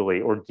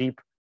continually, or deep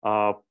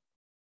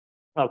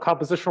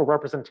compositional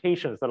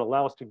representations that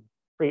allow us to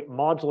create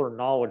modular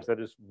knowledge that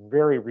is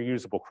very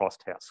reusable across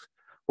tasks.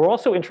 We're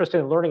also interested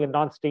in learning in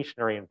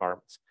non-stationary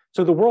environments.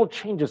 So the world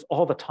changes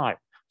all the time.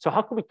 So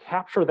how can we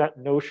capture that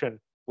notion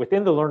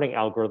within the learning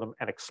algorithm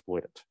and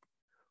exploit it?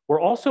 We're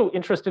also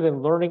interested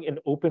in learning in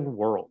open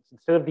worlds.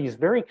 Instead of these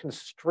very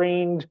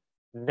constrained,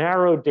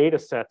 narrow data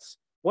sets,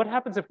 what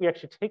happens if we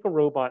actually take a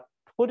robot,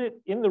 put it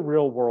in the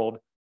real world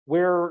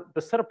where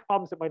the set of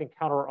problems it might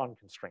encounter are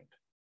unconstrained?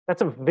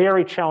 That's a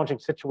very challenging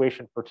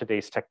situation for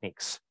today's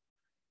techniques.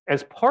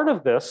 As part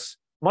of this,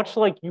 much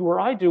like you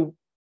or I do,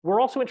 we're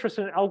also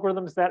interested in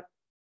algorithms that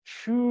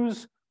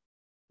choose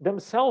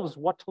themselves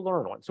what to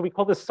learn on. So we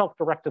call this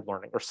self-directed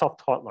learning or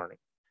self-taught learning.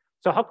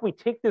 So how can we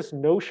take this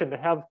notion to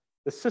have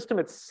the system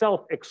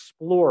itself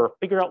explore,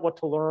 figure out what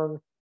to learn,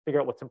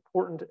 figure out what's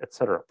important, et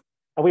cetera.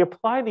 And we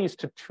apply these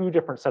to two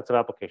different sets of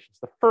applications.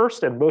 The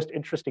first and most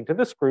interesting to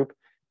this group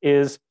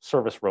is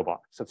service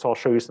robotics. And so I'll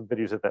show you some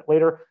videos of that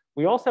later.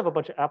 We also have a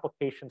bunch of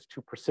applications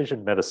to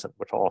precision medicine,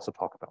 which I'll also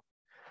talk about.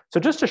 So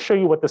just to show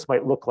you what this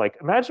might look like,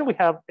 imagine we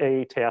have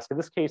a task. In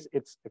this case,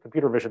 it's a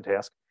computer vision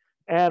task,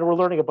 and we're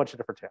learning a bunch of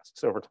different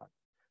tasks over time.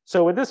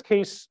 So in this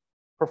case,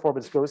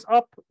 performance goes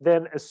up.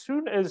 Then as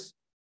soon as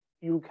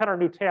you encounter a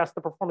new task,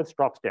 the performance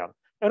drops down.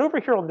 And over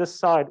here on this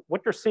side,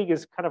 what you're seeing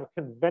is kind of a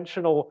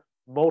conventional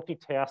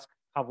multitask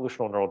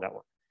convolutional neural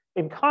network.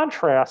 In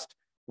contrast,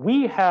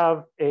 we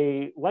have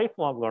a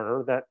lifelong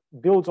learner that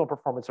builds on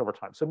performance over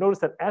time. So notice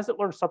that as it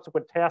learns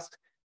subsequent tasks,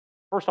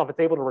 first off, it's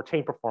able to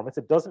retain performance.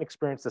 It doesn't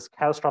experience this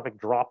catastrophic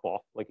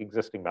drop-off like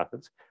existing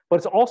methods, but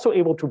it's also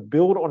able to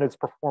build on its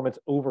performance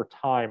over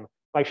time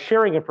by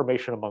sharing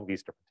information among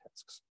these different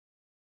tasks.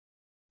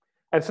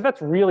 And so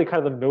that's really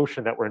kind of the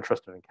notion that we're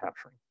interested in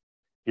capturing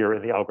here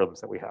in the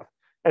algorithms that we have.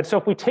 And so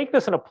if we take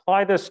this and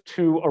apply this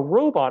to a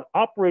robot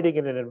operating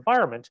in an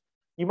environment,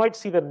 you might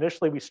see that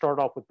initially we start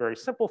off with very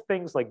simple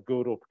things like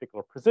go to a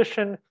particular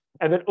position,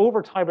 and then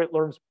over time it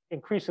learns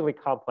increasingly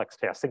complex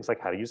tasks, things like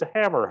how to use a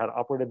hammer, how to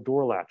operate a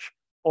door latch,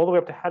 all the way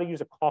up to how to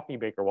use a coffee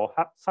maker while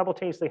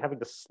simultaneously having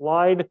to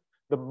slide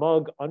the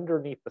mug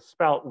underneath the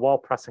spout while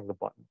pressing the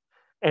button.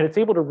 And it's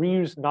able to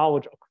reuse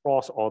knowledge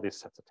across all these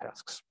sets of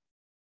tasks.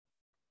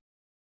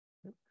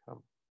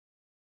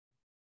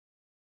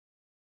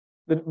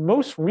 The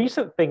most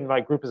recent thing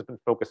my group has been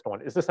focused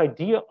on is this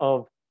idea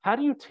of how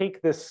do you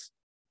take this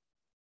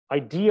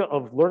idea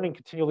of learning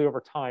continually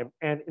over time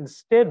and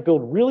instead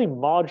build really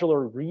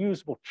modular,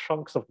 reusable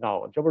chunks of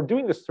knowledge. And we're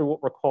doing this through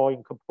what we're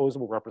calling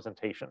composable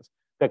representations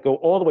that go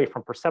all the way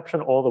from perception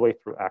all the way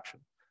through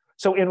action.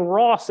 So in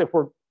ROS, if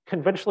we're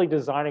conventionally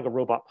designing a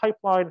robot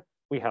pipeline,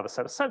 we have a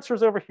set of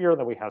sensors over here, and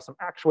then we have some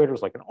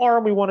actuators like an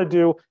arm we want to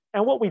do.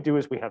 And what we do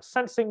is we have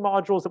sensing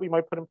modules that we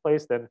might put in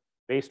place. Then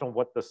based on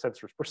what the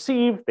sensors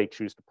perceive, they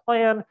choose to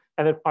plan.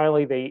 And then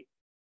finally, they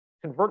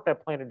convert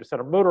that plan into a set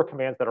of motor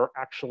commands that are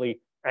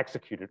actually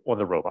executed on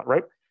the robot,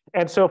 right?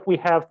 And so if we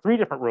have 3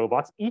 different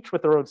robots, each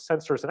with their own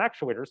sensors and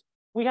actuators,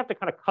 we have to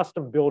kind of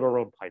custom build our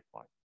own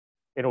pipeline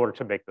in order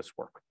to make this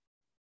work.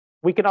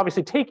 We can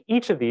obviously take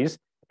each of these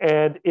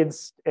and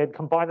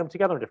combine them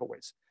together in different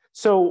ways.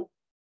 So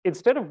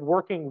instead of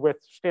working with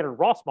standard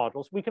ROS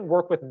modules, we can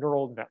work with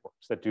neural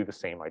networks that do the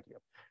same idea.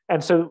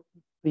 And so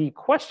the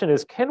question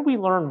is, can we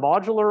learn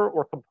modular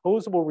or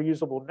composable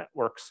reusable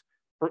networks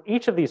for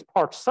each of these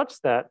parts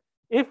such that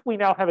if we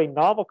now have a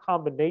novel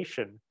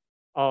combination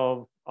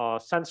of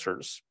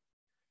sensors,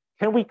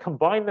 can we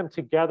combine them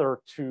together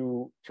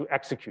to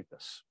execute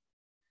this?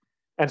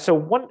 And so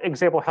one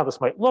example of how this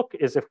might look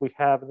is if we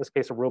have, in this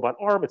case, a robot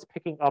arm, it's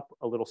picking up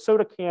a little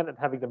soda can and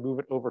having to move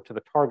it over to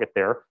the target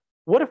there.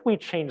 What if we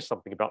change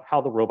something about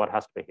how the robot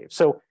has to behave?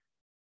 So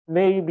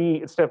maybe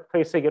instead of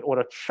placing it on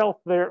a shelf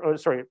there, or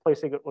sorry,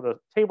 placing it on a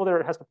table there,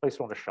 it has to place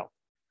it on a shelf.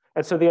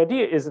 And so the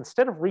idea is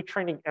instead of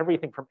retraining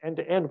everything from end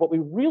to end, what we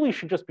really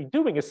should just be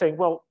doing is saying,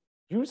 well,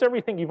 use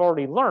everything you've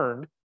already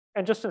learned,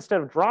 and just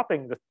instead of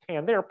dropping the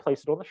can there,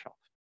 place it on the shelf.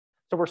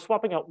 So we're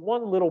swapping out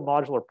one little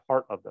modular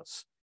part of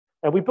this.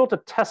 And we built a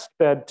test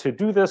bed to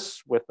do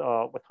this with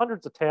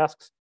hundreds of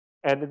tasks.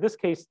 And in this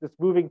case, it's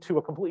moving to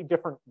a completely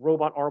different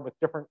robot arm with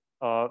different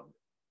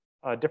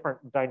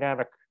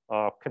dynamic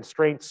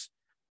constraints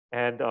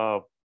and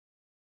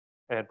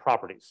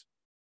properties.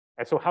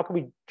 And so how can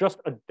we just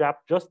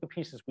adapt just the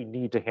pieces we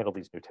need to handle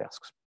these new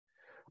tasks?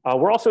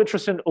 We're also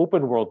interested in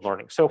open world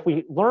learning. So if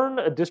we learn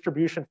a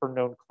distribution for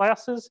known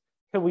classes,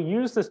 can we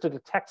use this to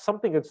detect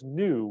something that's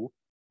new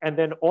and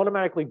then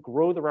automatically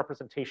grow the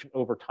representation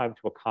over time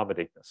to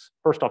accommodate this?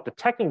 First off,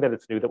 detecting that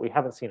it's new, that we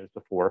haven't seen it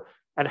before,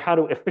 and how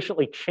to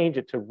efficiently change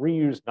it to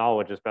reuse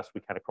knowledge as best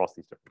we can across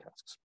these different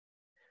tasks.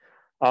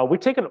 We've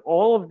taken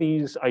all of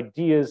these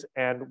ideas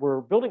and we're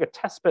building a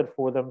test bed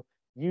for them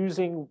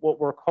using what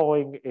we're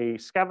calling a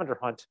scavenger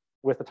hunt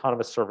with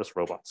autonomous service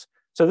robots.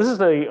 So this is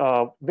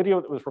a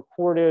video that was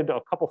recorded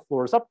a couple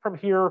floors up from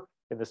here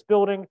in this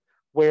building,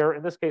 where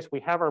in this case, we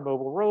have our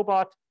mobile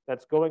robot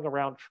that's going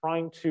around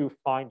trying to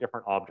find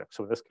different objects.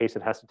 So in this case,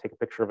 it has to take a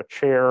picture of a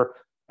chair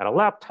and a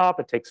laptop.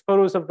 It takes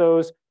photos of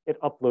those. It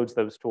uploads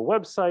those to a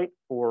website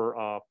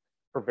for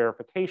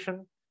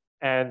verification.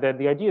 And then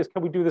the idea is,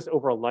 can we do this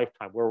over a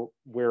lifetime where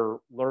we're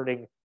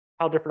learning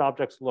how different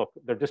objects look,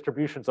 their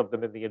distributions of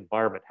them in the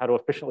environment, how to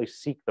efficiently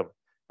seek them,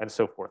 and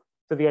so forth.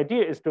 So the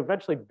idea is to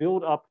eventually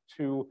build up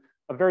to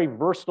a very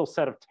versatile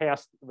set of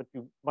tasks that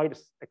you might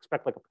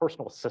expect like a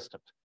personal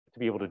assistant to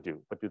be able to do,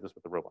 but do this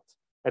with the robots.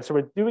 And so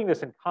we're doing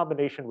this in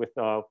combination with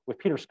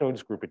Peter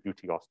Stone's group at UT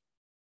Austin.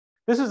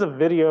 This is a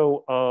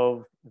video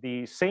of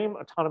the same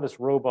autonomous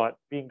robot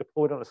being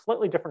deployed on a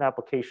slightly different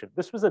application.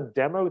 This was a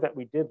demo that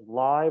we did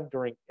live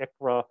during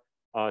ICRA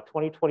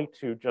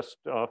 2022, just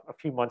a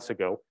few months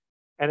ago.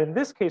 And in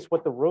this case,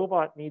 what the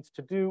robot needs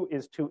to do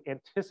is to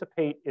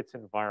anticipate its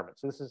environment.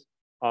 So this is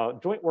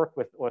joint work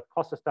with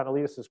Kostas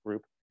Daniilidis'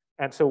 group.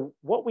 And so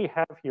what we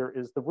have here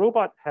is the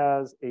robot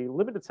has a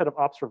limited set of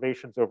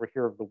observations over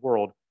here of the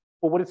world,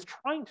 but what it's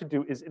trying to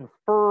do is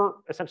infer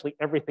essentially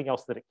everything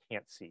else that it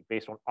can't see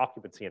based on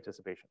occupancy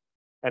anticipation.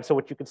 And so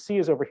what you can see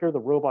is over here, the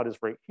robot is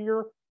right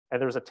here,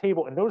 and there's a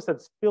table, and notice that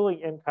it's filling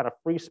in kind of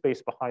free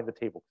space behind the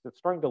table because it's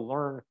starting to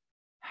learn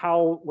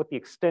what the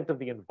extent of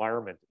the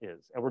environment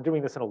is. And we're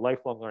doing this in a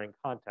lifelong learning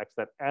context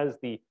that as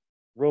the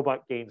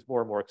robot gains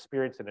more and more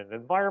experience in an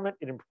environment,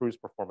 it improves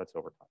performance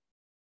over time.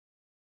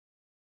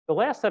 The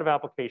last set of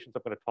applications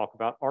I'm going to talk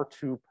about are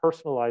to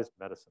personalized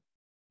medicine.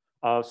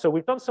 So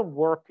we've done some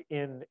work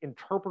in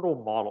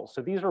interpretable models.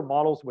 So these are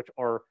models which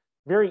are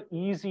very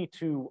easy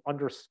to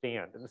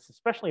understand. And this is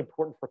especially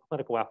important for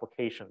clinical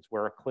applications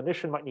where a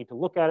clinician might need to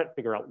look at it,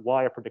 figure out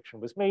why a prediction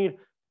was made.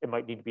 It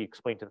might need to be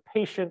explained to the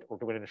patient or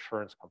to an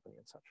insurance company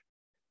and such.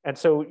 And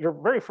so you're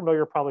very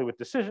familiar probably with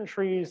decision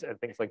trees and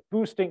things like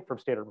boosting from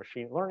standard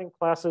machine learning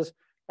classes.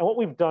 And what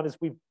we've done is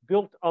we've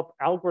built up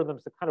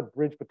algorithms that kind of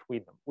bridge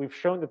between them. We've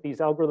shown that these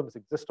algorithms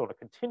exist on a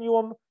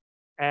continuum.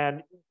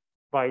 And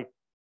by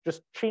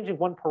just changing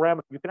one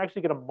parameter, you can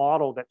actually get a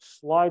model that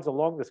slides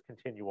along this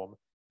continuum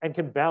and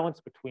can balance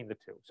between the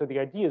two. So the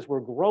idea is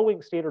we're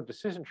growing standard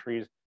decision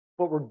trees,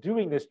 but we're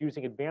doing this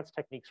using advanced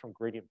techniques from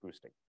gradient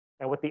boosting.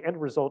 And what the end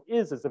result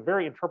is a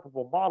very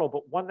interpretable model,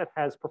 but one that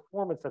has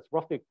performance that's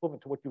roughly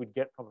equivalent to what you would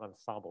get from an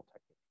ensemble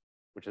technique,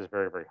 which is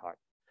very, very high.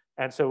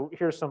 And so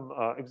here's some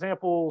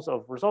examples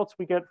of results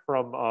we get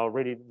from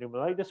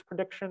radiopneumonitis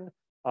prediction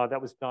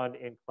that was done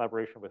in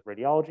collaboration with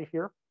radiology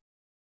here.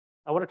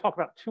 I want to talk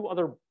about two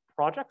other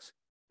projects,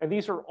 and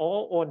these are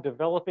all on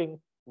developing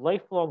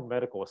lifelong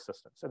medical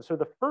assistance. And so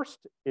the first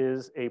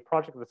is a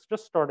project that's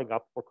just starting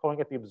up. We're calling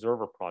it the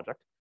Observer Project.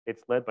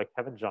 It's led by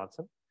Kevin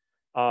Johnson.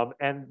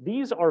 And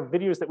these are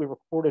videos that we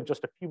recorded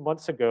just a few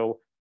months ago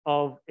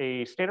of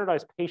a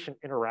standardized patient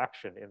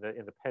interaction in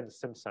the Penn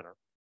Sim Center.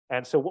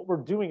 And so what we're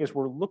doing is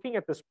we're looking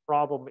at this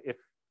problem if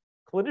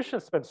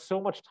clinicians spend so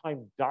much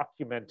time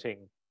documenting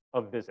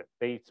a visit.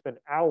 They spend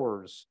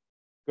hours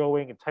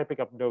going and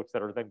typing up notes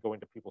that are then going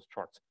to people's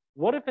charts.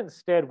 What if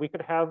instead we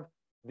could have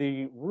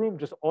the room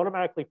just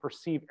automatically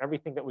perceive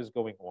everything that was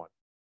going on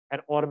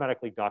and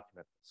automatically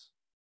document this?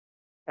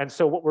 And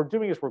so what we're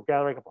doing is we're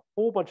gathering up a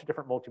whole bunch of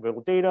different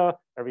multimodal data,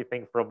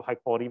 everything from high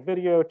quality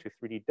video to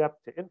 3D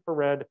depth to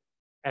infrared,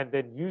 and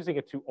then using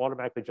it to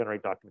automatically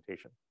generate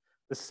documentation.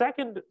 The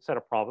second set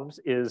of problems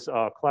is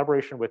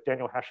collaboration with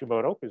Daniel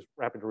Hashimoto, who's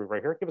happened to be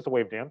right here. Give us a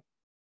wave, Dan.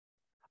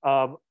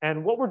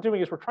 And what we're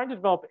doing is we're trying to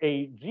develop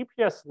a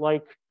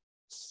GPS-like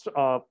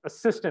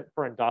assistant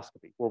for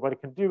endoscopy, where what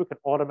it can do, it can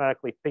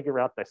automatically figure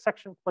out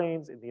dissection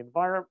planes in the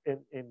environment,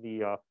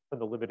 from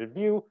the limited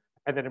view,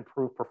 and then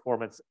improve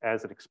performance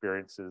as it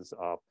experiences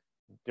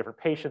different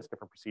patients,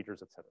 different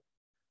procedures, et cetera.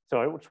 So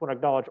I just want to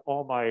acknowledge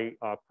all my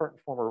current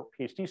and former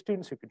PhD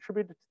students who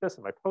contributed to this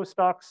and my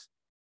postdocs.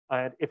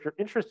 And if you're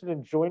interested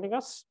in joining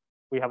us,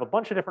 we have a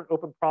bunch of different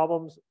open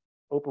problems: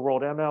 open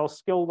world ML,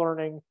 skill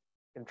learning,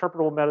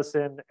 interpretable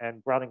medicine,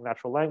 and grounding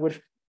natural language.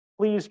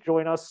 Please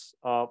join us.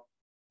 The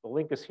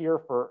link is here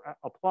for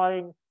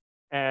applying,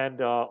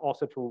 and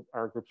also to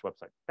our group's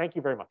website. Thank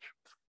you very much.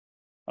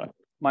 All right.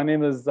 My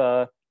name is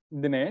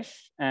Dinesh,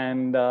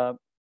 and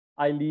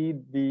I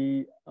lead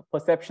the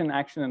Perception,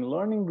 Action, and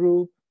Learning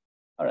group.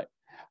 All right.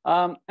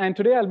 And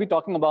today I'll be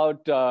talking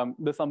about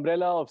this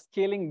umbrella of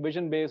scaling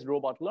vision-based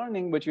robot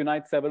learning, which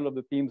unites several of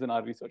the themes in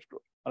our research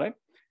group. All right.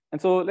 And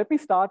so let me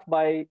start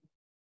by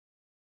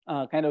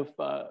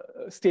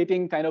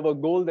stating kind of a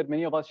goal that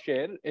many of us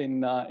share in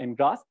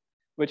GRASP,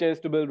 which is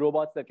to build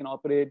robots that can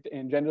operate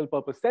in general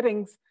purpose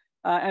settings.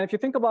 And if you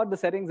think about the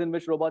settings in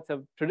which robots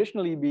have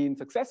traditionally been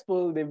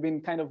successful, they've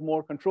been kind of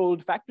more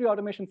controlled factory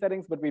automation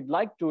settings, but we'd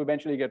like to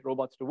eventually get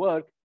robots to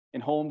work in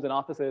homes and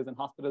offices and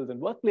hospitals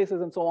and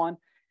workplaces and so on.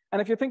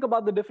 And if you think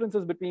about the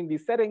differences between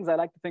these settings, I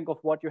like to think of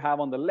what you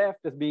have on the left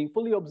as being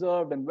fully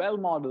observed and well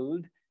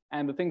modeled,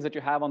 and the things that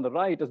you have on the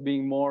right as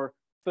being more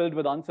filled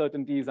with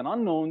uncertainties and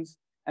unknowns.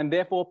 And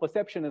therefore,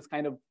 perception is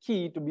kind of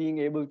key to being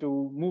able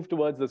to move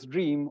towards this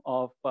dream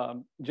of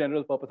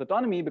general purpose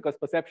autonomy, because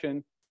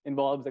perception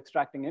involves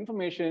extracting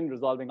information,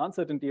 resolving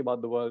uncertainty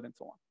about the world, and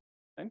so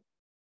on.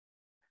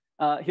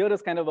 Okay? Here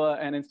is kind of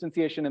an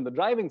instantiation in the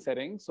driving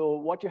setting. So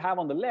what you have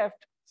on the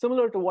left,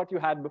 similar to what you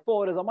had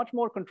before, is a much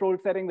more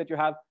controlled setting that you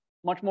have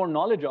much more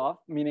knowledge of,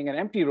 meaning an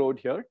empty road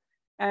here.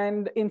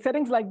 And in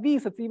settings like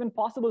these, it's even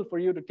possible for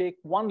you to take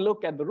one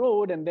look at the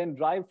road and then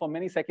drive for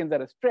many seconds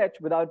at a stretch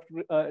without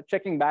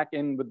checking back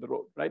in with the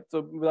road, right?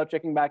 So without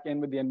checking back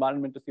in with the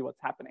environment to see what's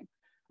happening.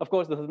 Of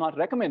course, this is not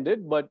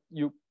recommended, but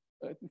you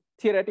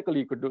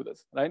theoretically could do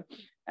this, right?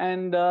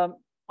 And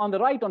on the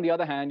right, on the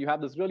other hand, you have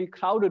this really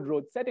crowded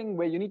road setting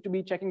where you need to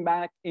be checking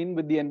back in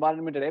with the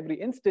environment at every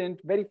instant,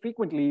 very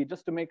frequently,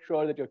 just to make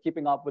sure that you're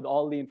keeping up with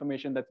all the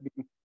information that's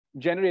being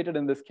generated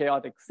in this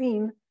chaotic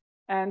scene.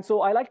 And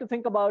so I like to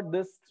think about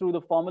this through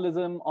the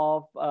formalism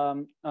of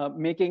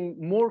making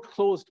more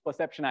closed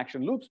perception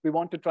action loops. We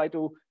want to try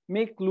to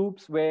make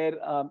loops where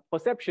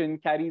perception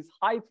carries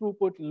high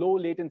throughput, low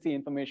latency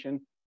information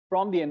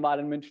from the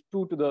environment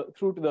through to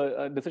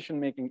the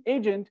decision-making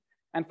agent.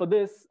 And for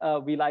this,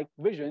 we like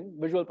vision.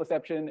 Visual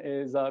perception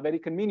is a very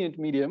convenient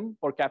medium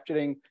for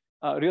capturing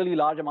really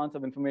large amounts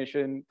of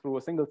information through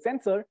a single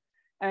sensor.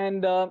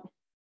 And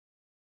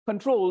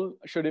control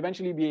should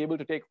eventually be able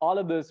to take all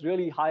of this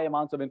really high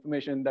amounts of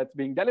information that's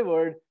being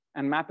delivered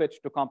and map it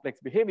to complex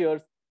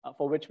behaviors,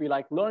 for which we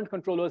like learned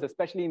controllers,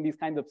 especially in these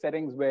kinds of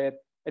settings where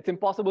it's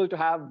impossible to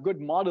have good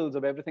models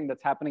of everything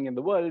that's happening in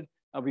the world.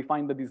 We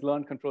find that these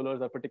learned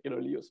controllers are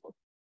particularly useful.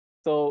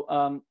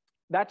 So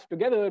that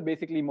together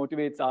basically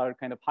motivates our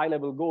kind of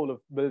high-level goal of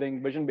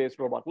building vision-based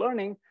robot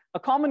learning. A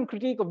common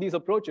critique of these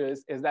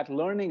approaches is that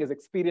learning is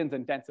experience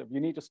intensive.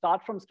 You need to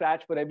start from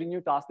scratch for every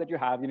new task that you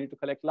have. You need to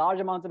collect large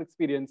amounts of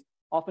experience,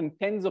 often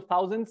tens of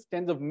thousands,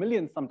 tens of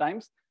millions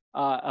sometimes,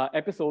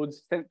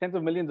 episodes, tens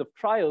of millions of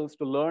trials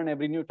to learn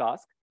every new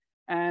task.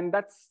 And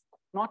that's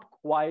not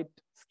quite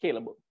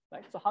scalable,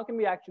 right? So how can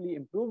we actually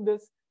improve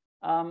this?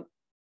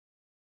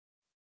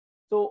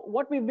 So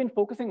what we've been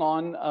focusing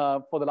on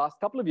for the last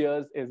couple of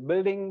years is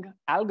building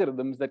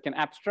algorithms that can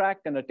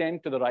abstract and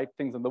attend to the right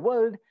things in the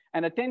world.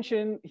 And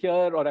attention here,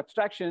 or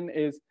abstraction,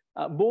 is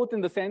both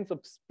in the sense of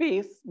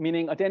space,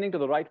 meaning attending to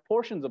the right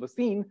portions of a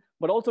scene,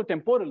 but also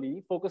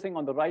temporally focusing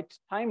on the right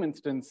time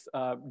instance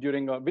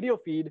during a video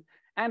feed,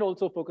 and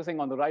also focusing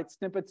on the right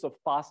snippets of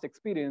past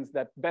experience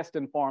that best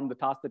inform the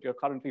task that you're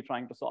currently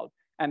trying to solve.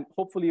 And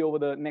hopefully over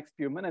the next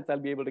few minutes, I'll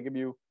be able to give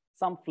you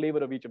some flavor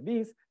of each of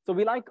these. So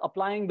we like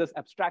applying this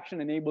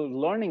abstraction-enabled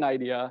learning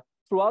idea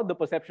throughout the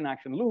perception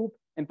action loop.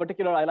 In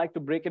particular, I like to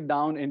break it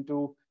down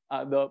into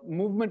the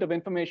movement of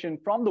information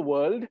from the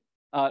world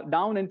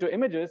down into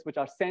images, which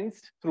are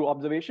sensed through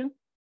observation,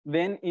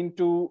 then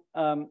into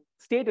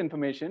state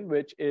information,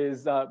 which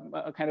is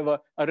a kind of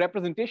a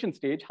representation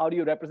stage. How do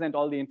you represent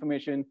all the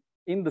information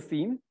in the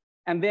scene?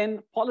 And then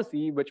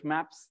policy, which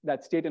maps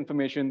that state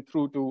information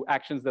through to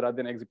actions that are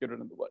then executed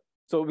in the world.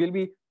 So we'll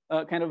be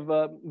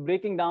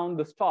breaking down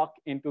this talk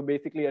into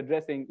basically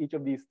addressing each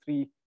of these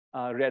three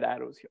red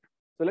arrows here.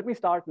 So let me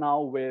start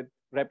now with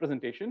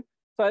representation.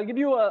 So I'll give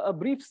you a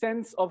brief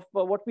sense of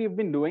what we've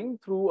been doing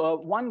through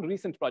one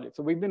recent project.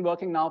 So we've been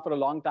working now for a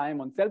long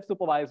time on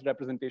self-supervised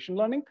representation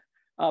learning,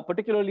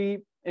 particularly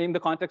in the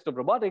context of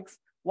robotics.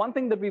 One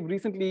thing that we've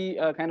recently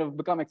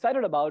become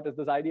excited about is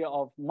this idea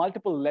of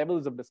multiple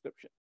levels of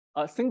description.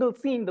 A single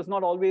scene does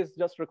not always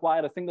just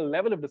require a single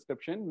level of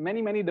description.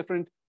 Many, many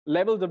different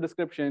levels of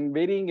description,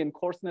 varying in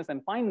coarseness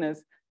and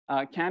fineness,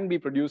 can be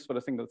produced for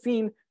a single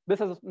scene. This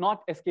has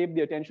not escaped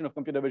the attention of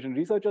computer vision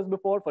researchers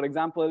before. For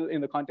example,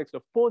 in the context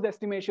of pose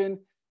estimation,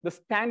 the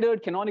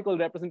standard canonical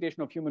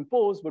representation of human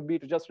pose would be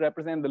to just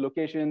represent the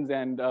locations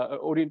and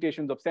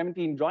orientations of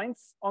 17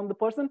 joints on the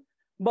person.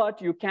 But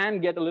you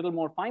can get a little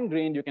more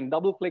fine-grained. You can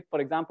double-click,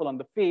 for example, on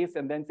the face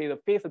and then say the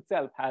face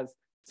itself has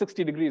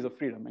 60 degrees of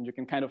freedom, and you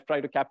can kind of try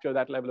to capture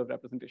that level of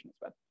representation as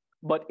well.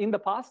 But in the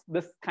past,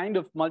 this kind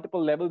of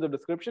multiple levels of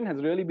description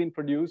has really been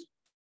produced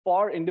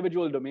for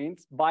individual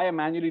domains by a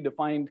manually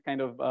defined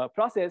kind of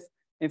process.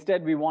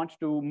 Instead, we want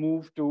to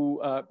move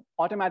to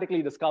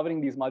automatically discovering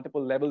these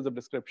multiple levels of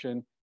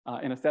description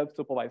in a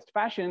self-supervised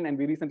fashion. And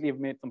we recently have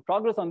made some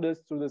progress on this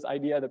through this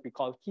idea that we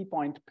call key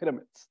point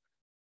pyramids.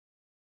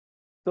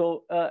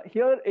 So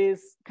here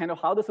is kind of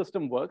how the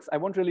system works. I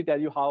won't really tell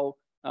you how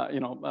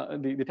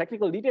the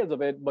technical details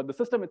of it, but the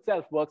system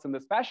itself works in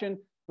this fashion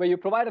where you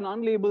provide an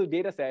unlabeled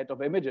data set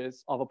of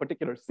images of a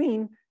particular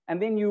scene, and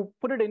then you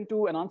put it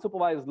into an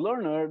unsupervised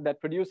learner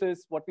that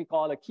produces what we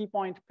call a key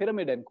point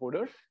pyramid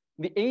encoder.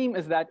 The aim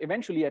is that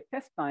eventually at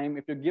test time,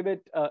 if you give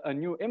it a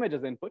new image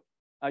as input,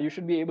 you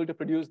should be able to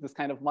produce this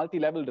kind of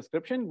multi-level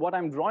description. What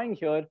I'm drawing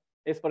here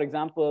is, for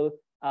example,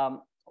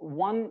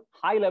 one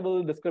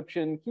high-level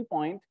description key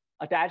point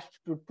attached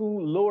to two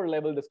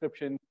lower-level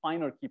description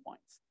finer key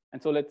points.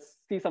 And so let's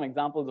see some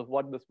examples of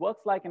what this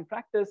works like in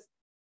practice.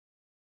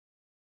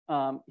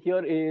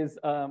 Here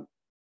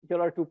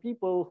are two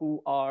people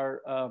who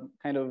are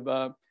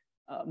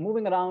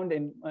moving around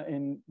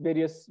in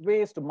various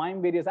ways to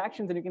mime various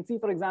actions. And you can see,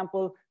 for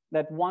example,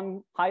 that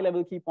one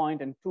high-level key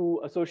point and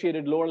two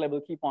associated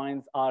lower-level key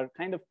points are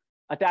kind of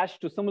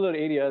attached to similar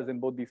areas in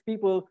both these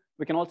people.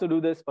 We can also do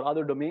this for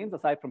other domains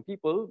aside from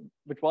people,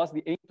 which was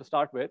the aim to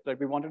start with. Right?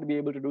 We wanted to be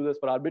able to do this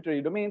for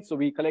arbitrary domains. So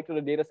we collected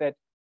a data set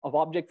of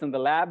objects in the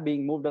lab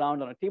being moved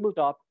around on a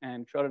tabletop,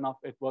 and sure enough,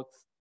 it works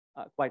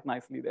quite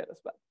nicely there as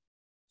well.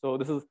 So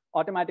this is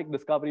automatic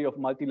discovery of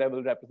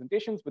multi-level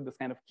representations with this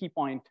kind of key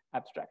point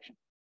abstraction.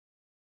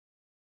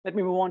 Let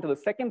me move on to the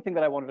second thing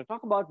that I wanted to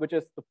talk about, which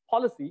is the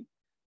policy.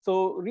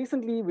 So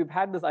recently, we've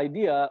had this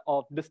idea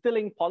of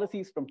distilling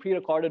policies from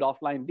pre-recorded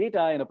offline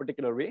data in a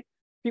particular way.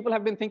 People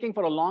have been thinking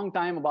for a long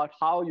time about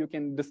how you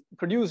can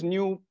produce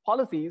new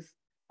policies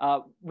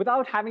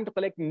without having to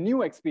collect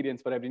new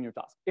experience for every new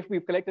task. If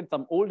we've collected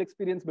some old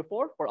experience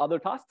before for other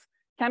tasks,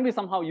 can we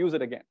somehow use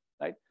it again,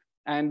 right?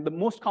 And the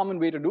most common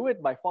way to do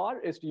it by far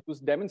is to use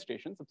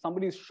demonstrations. If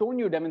somebody's shown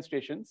you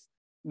demonstrations,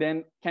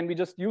 then can we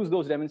just use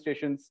those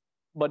demonstrations?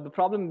 But the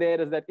problem there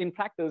is that in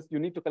practice, you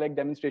need to collect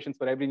demonstrations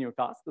for every new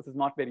task. This is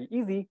not very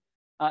easy.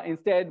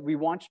 Instead, we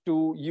want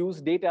to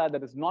use data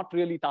that is not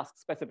really task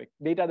specific,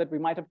 data that we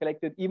might have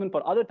collected even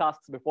for other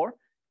tasks before.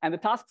 And the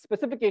task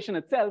specification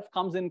itself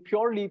comes in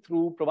purely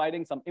through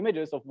providing some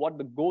images of what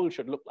the goal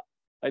should look like.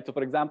 Right? So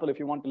for example, if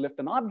you want to lift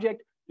an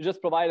object, you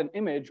just provide an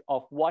image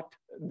of what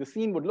the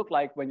scene would look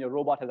like when your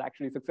robot has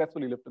actually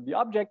successfully lifted the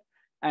object.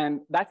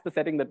 And that's the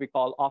setting that we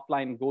call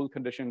offline goal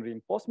condition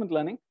reinforcement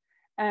learning.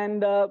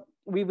 And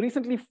we've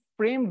recently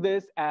framed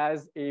this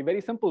as a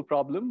very simple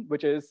problem,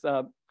 which is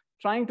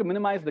trying to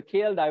minimize the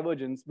KL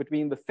divergence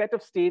between the set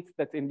of states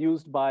that's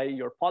induced by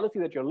your policy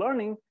that you're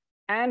learning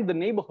and the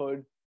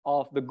neighborhood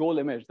of the goal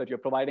image that you're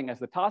providing as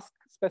the task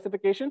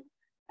specification.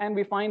 And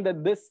we find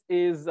that this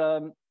is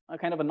a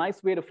kind of a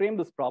nice way to frame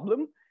this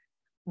problem,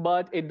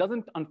 but it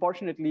doesn't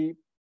unfortunately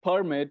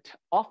permit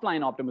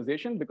offline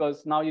optimization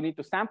because now you need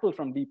to sample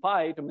from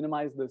dpi to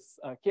minimize this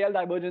KL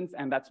divergence,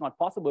 and that's not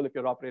possible if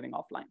you're operating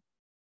offline.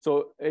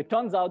 So it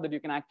turns out that you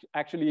can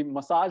actually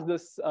massage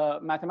this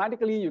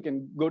mathematically. You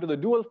can go to the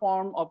dual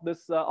form of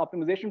this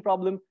optimization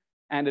problem,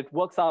 and it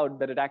works out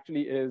that it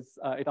actually is,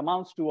 it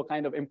amounts to a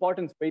kind of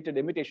importance weighted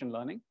imitation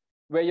learning,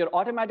 where you're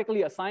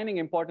automatically assigning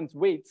importance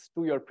weights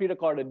to your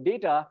pre-recorded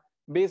data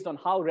based on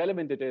how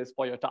relevant it is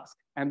for your task.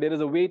 And there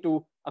is a way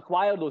to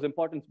acquire those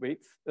importance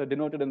weights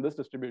denoted in this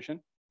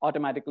distribution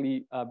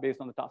automatically based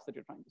on the task that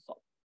you're trying to solve.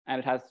 And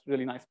it has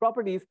really nice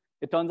properties.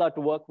 It turns out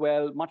to work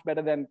well, much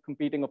better than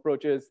competing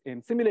approaches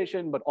in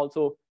simulation, but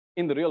also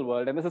in the real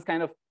world. And this is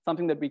kind of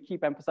something that we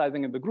keep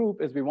emphasizing in the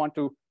group is we want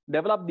to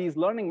develop these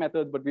learning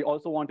methods, but we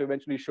also want to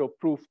eventually show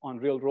proof on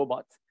real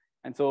robots.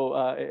 And so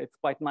it's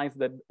quite nice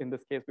that in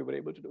this case, we were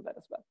able to do that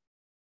as well.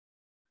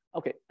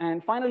 Okay,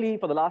 and finally,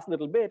 for the last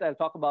little bit, I'll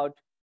talk about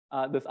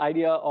this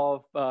idea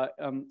of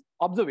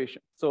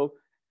observation. So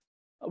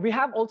we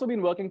have also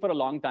been working for a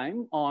long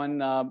time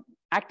on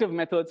active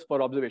methods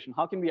for observation.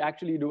 How can we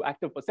actually do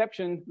active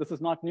perception? This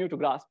is not new to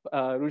grasp.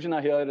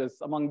 Rujana here is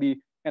among the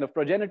kind of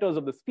progenitors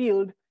of this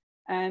field.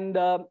 And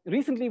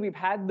recently, we've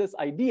had this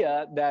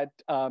idea that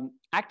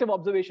active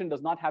observation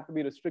does not have to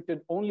be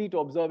restricted only to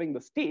observing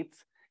the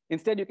states.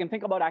 Instead, you can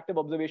think about active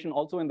observation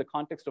also in the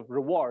context of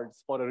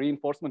rewards for a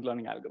reinforcement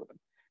learning algorithm.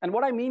 And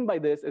what I mean by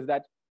this is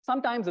that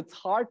sometimes it's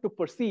hard to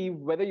perceive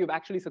whether you've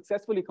actually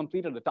successfully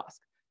completed a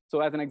task. So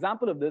as an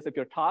example of this, if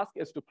your task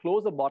is to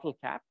close a bottle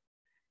cap,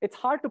 it's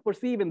hard to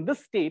perceive in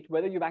this state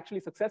whether you've actually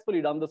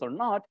successfully done this or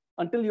not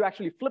until you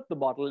actually flip the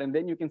bottle, and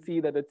then you can see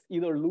that it's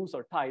either loose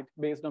or tight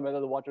based on whether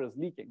the water is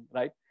leaking,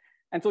 right?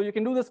 And so you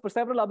can do this for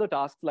several other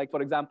tasks, like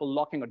for example,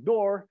 locking a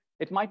door.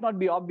 It might not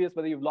be obvious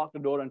whether you've locked a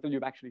door until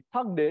you've actually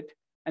tugged it.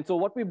 And so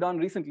what we've done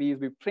recently is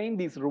we've trained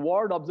these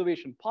reward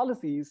observation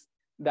policies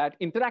that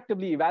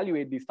interactively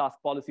evaluate these task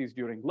policies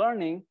during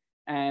learning.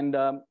 And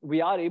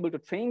we are able to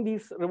train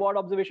these reward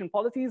observation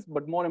policies,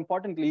 but more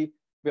importantly,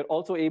 we're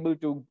also able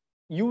to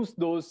use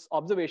those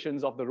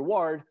observations of the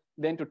reward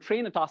then to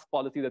train a task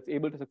policy that's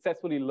able to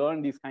successfully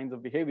learn these kinds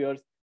of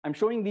behaviors. I'm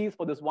showing these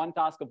for this one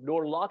task of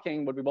door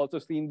locking, but we've also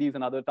seen these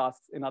in other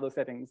tasks in other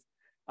settings.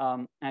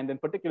 And in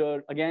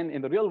particular, again,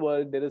 in the real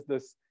world, there is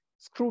this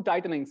screw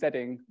tightening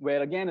setting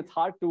where, again, it's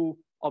hard to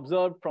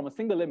observe from a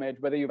single image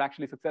whether you've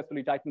actually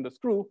successfully tightened the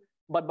screw.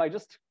 But by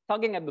just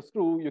tugging at the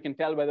screw, you can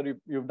tell whether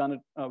you've done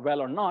it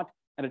well or not.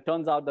 And it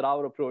turns out that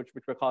our approach,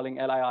 which we're calling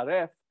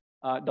LIRF,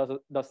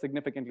 does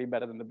significantly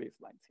better than the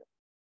baselines here.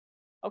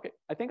 Okay,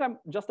 I think I'm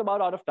just about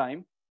out of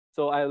time.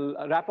 So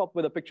I'll wrap up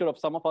with a picture of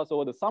some of us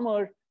over the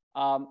summer.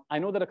 I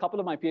know that a couple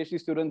of my PhD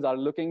students are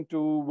looking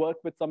to work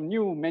with some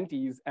new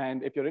mentees.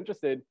 And if you're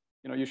interested,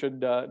 you should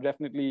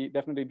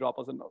definitely drop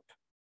us a note.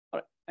 All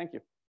right, thank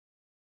you.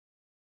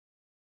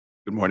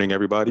 Good morning,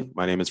 everybody.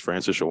 My name is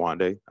Francis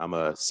Sowande. I'm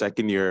a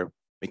second-year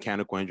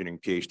mechanical engineering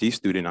PhD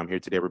student. I'm here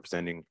today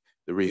representing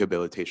the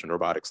Rehabilitation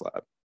Robotics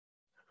Lab.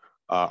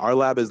 Our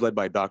lab is led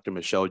by Dr.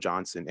 Michelle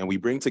Johnson, and we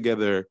bring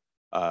together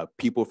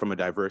people from a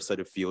diverse set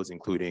of fields,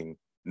 including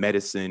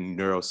medicine,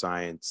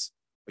 neuroscience,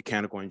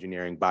 mechanical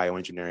engineering,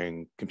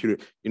 bioengineering,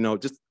 computer,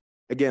 just,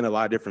 again, a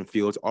lot of different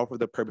fields, all for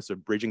the purpose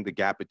of bridging the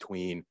gap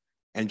between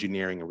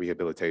engineering and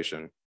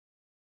rehabilitation.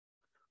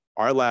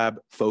 Our lab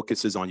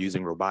focuses on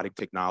using robotic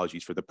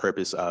technologies for the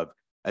purpose of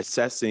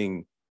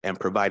assessing and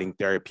providing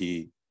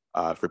therapy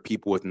for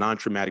people with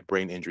non-traumatic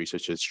brain injuries,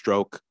 such as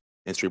stroke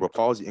and cerebral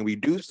palsy. And we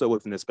do so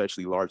with an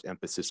especially large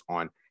emphasis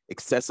on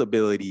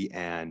accessibility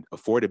and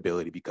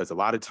affordability, because a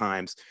lot of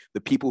times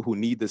the people who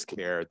need this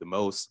care the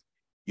most,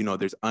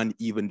 there's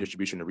uneven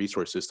distribution of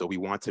resources. So we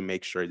want to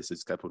make sure this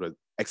is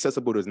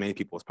accessible to as many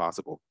people as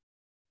possible.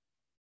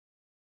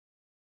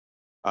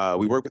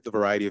 We work with a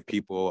variety of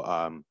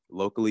people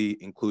locally,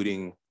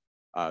 including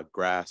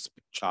GRASP,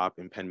 CHOP,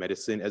 and Penn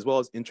Medicine, as well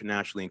as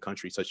internationally in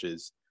countries such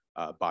as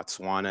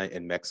Botswana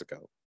and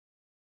Mexico.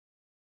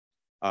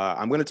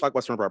 I'm going to talk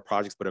about some of our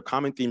projects, but a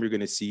common theme you're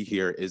going to see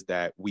here is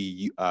that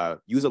we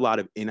use a lot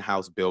of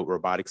in-house built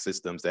robotic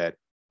systems that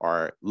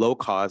are low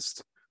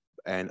cost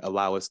and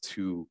allow us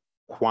to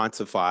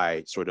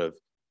quantify sort of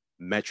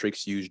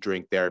metrics used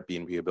during therapy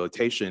and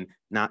rehabilitation,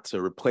 not to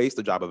replace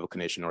the job of a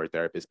clinician or a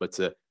therapist, but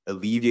to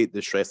alleviate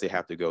the stress they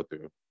have to go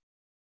through.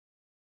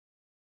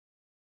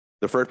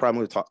 The first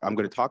problem I'm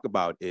going to talk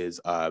about is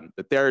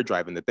the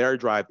TheraDrive, and the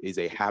TheraDrive is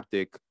a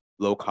haptic,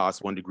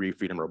 low-cost, 1-degree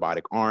freedom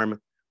robotic arm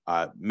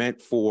meant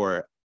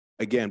for,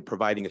 again,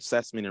 providing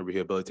assessment and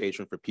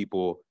rehabilitation for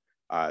people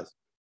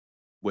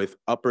with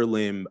upper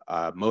limb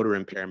motor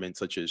impairments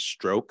such as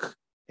stroke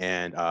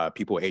and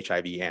people with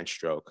HIV and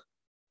stroke.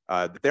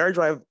 The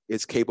TheraDrive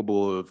is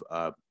capable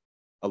of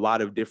a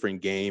lot of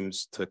different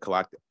games to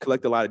collect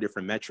a lot of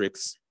different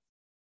metrics,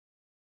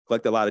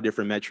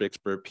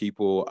 for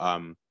people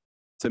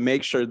to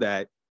make sure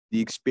that the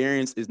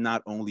experience is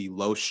not only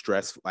low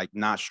stress, like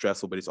not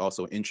stressful, but it's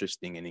also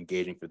interesting and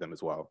engaging for them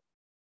as well.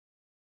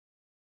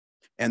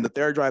 And the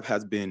TheraDrive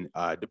has been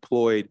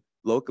deployed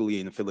locally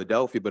in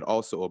Philadelphia, but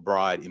also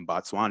abroad in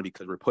Botswana,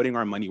 because we're putting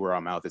our money where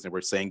our mouth is, and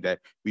we're saying that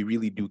we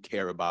really do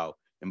care about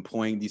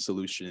employing these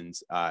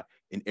solutions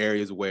in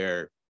areas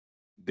where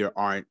there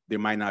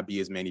might not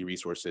be as many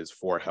resources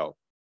for help.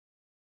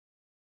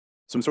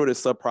 Some sort of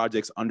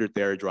sub-projects under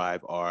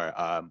TheraDrive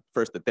are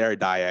first the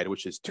TheraDiad,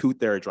 which is 2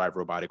 TheraDrive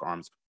robotic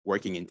arms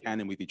working in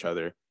tandem with each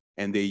other.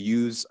 And they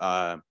use,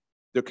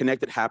 they're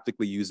connected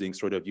haptically using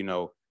sort of,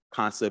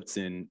 concepts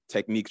and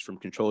techniques from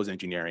controls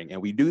engineering. And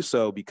we do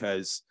so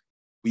because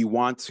we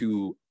want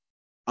to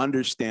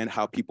understand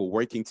how people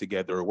working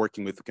together or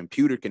working with a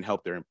computer can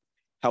help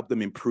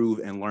them improve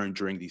and learn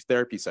during these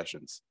therapy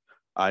sessions.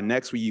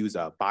 Next, we use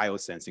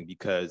biosensing,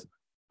 because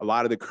a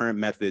lot of the current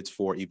methods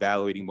for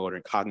evaluating motor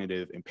and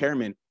cognitive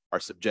impairment are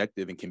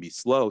subjective and can be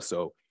slow.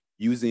 So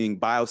using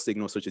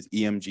biosignals such as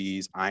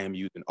EMGs,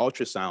 IMUs, and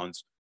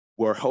ultrasounds,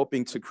 we're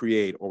working to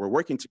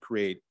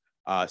create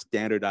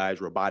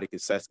standardized robotic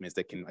assessments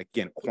that can,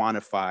 again,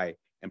 quantify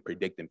and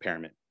predict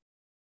impairment.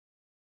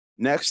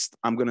 Next,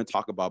 I'm going to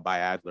talk about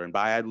BiADLER, and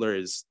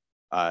BiADLER is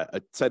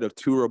a set of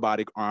 2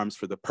 robotic arms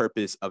for the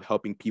purpose of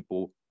helping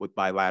people with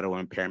bilateral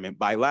impairment.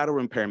 Bilateral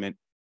impairment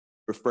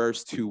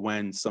refers to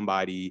when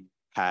somebody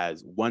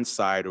has one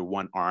side or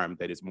one arm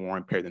that is more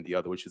impaired than the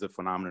other, which is a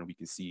phenomenon we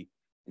can see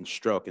in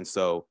stroke. And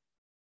so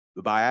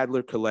the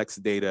BiADLER collects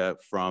data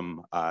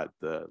from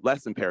the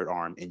less impaired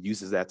arm and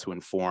uses that to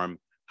inform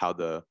how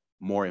the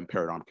more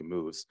impaired arm can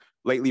move.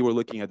 Lately, we're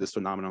looking at this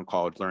phenomenon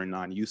called learn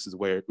non-use,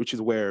 which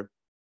is where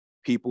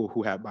people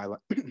who have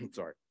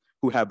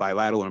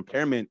bilateral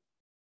impairment,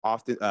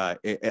 often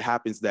it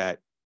happens that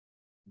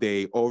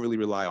they overly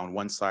rely on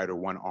one side or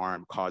one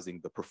arm, causing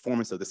the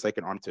performance of the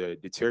second arm to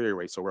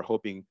deteriorate. So we're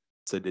hoping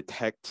to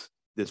detect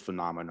this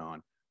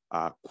phenomenon,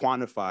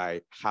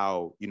 quantify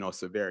how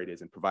severe it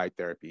is, and provide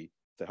therapy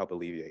to help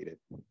alleviate it.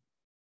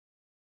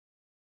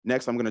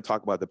 Next, I'm going to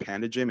talk about the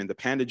Panda Gym, and the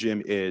Panda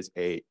Gym is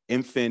an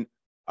infant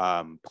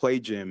play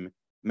gym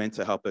meant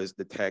to help us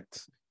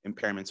detect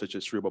impairments such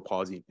as cerebral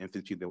palsy in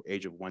infants between the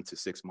age of 1 to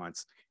 6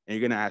 months. And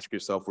you're going to ask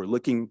yourself,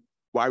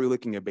 why are we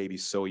looking at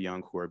babies so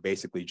young who are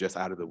basically just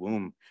out of the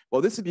womb?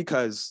 Well, this is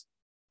because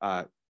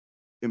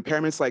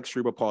impairments like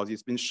cerebral palsy,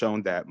 it's been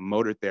shown that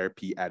motor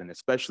therapy at an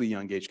especially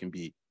young age can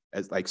be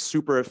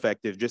super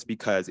effective, just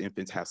because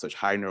infants have such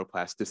high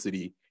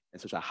neuroplasticity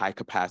and such a high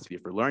capacity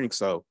for learning.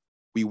 So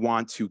we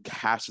want to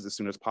catch this as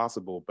soon as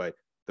possible, but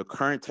the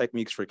current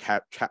techniques for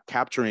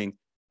capturing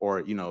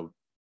or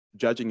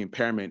judging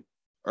impairment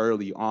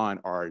early on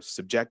are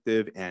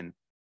subjective and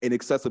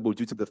inaccessible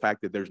due to the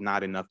fact that there's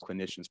not enough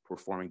clinicians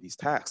performing these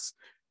tasks.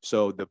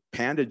 So the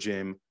Panda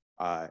Gym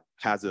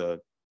has a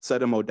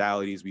set of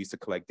modalities we use to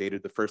collect data,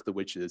 the first of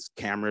which is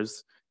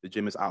cameras. The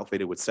gym is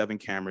outfitted with 7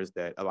 cameras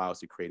that allow us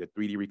to create a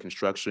 3D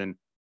reconstruction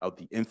of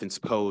the infant's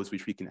pose,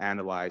 which we can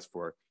analyze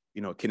for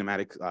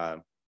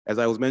kinematic. As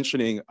I was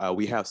mentioning,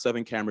 we have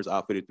 7 cameras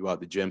outfitted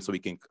throughout the gym, so we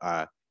can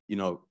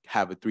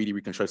have a 3D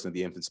reconstruction of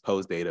the infant's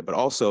pose data. But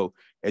also,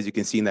 as you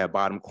can see in that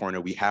bottom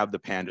corner, we have the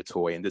Panda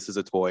toy, and this is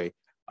a toy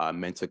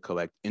meant to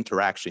collect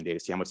interaction data,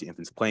 see how much the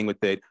infant's playing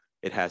with it.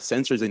 It has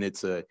sensors in it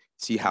to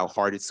see how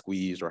hard it's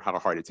squeezed or how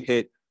hard it's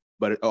hit,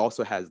 but it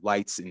also has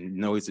lights and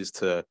noises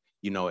to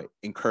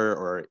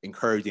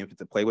encourage the infant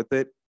to play with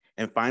it.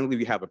 And finally,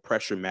 we have a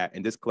pressure mat,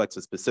 and this collects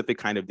a specific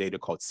kind of data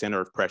called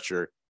center of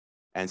pressure.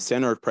 And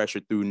center of pressure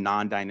through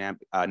nonlinear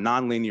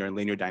and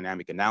linear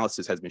dynamic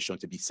analysis has been shown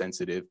to be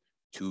sensitive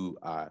to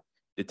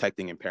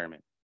detecting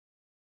impairment.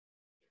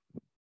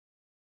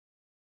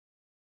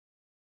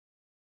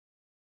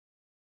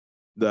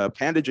 The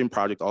Panda Gym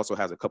project also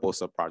has a couple of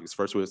sub-projects.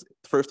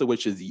 First of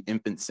which is the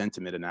infant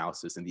sentiment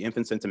analysis. And the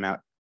infant sentiment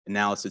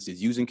analysis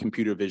is using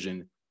computer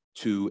vision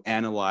to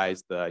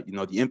analyze the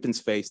infant's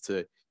face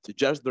to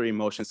judge their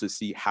emotions, to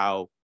see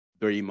how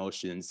their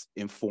emotions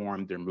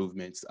inform their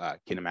movements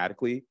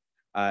kinematically.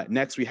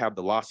 Next, we have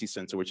the Lossy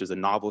sensor, which is a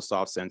novel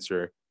soft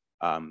sensor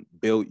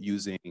built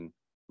using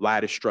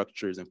lattice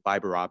structures and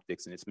fiber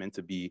optics, and it's meant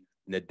to be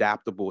an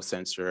adaptable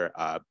sensor,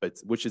 but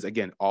which is,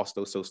 again,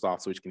 also so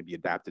soft, so it can be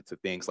adapted to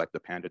things like the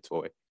Panda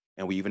toy.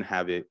 And we even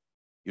have it,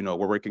 we're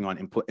working on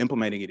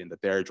implementing it in the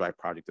TheraDrive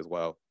project as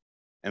well.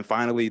 And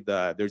finally,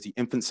 there's the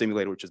infant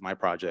simulator, which is my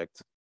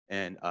project.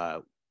 And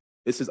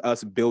this is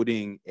us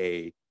building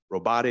a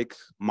robotic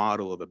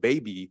model of a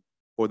baby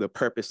for the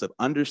purpose of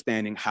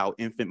understanding how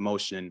infant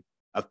motion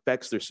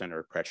affects their center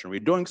of pressure. And we're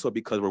doing so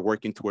because we're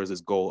working towards this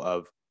goal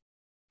of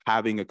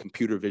having a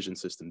computer vision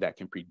system that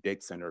can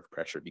predict center of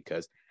pressure,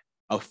 because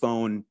a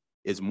phone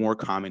is more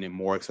common and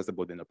more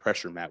accessible than a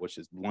pressure mat, which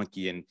is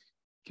lunky and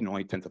can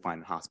only tend to find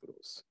in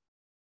hospitals.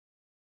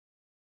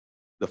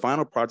 The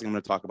final project I'm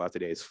going to talk about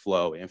today is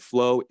Flow, and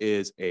Flow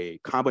is a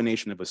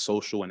combination of a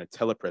social and a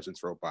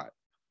telepresence robot.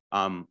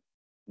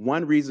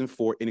 One reason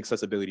for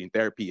inaccessibility in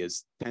therapy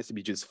tends to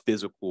be just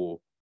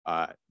physical,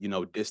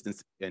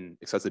 distance and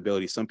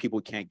accessibility. Some people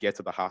can't get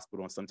to the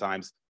hospital, and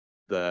sometimes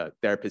the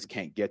therapist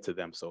can't get to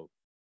them. So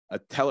a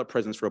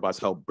telepresence robots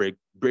help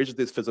bridge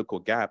this physical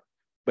gap.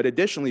 But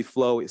additionally,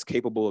 Flow is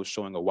capable of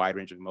showing a wide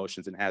range of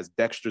emotions and has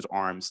dexterous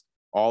arms,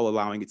 all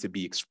allowing it to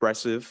be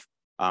expressive.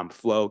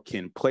 Flow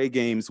can play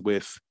games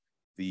with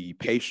the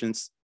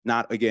patients,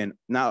 not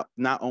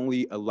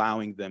only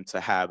allowing them to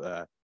have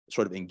a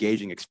sort of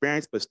engaging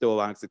experience, but still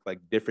allowing us to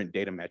collect different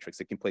data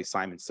metrics. It can play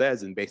Simon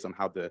Says, and based on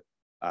how it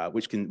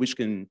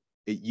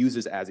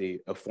uses as a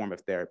form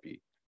of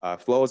therapy.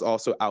 Flow is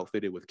also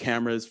outfitted with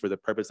cameras for the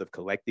purpose of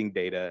collecting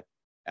data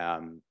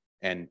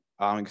and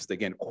allowing us to,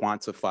 again,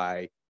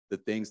 quantify the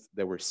things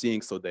that we're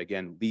seeing, so that,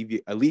 again,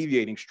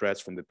 alleviating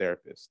stress from the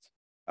therapist.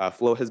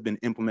 Flow has been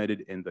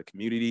implemented in the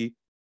community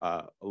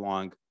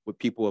along with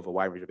people of a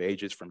wide range of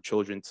ages, from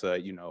children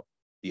to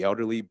the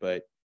elderly,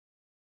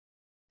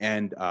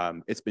 and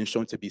it's been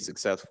shown to be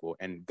successful.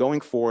 And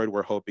going forward,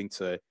 we're hoping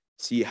to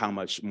see how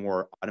much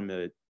more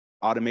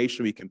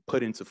automation we can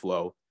put into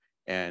Flow,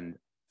 and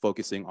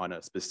focusing on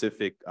a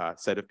specific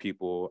set of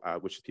people,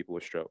 which is people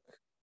with stroke.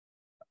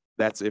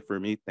 That's it for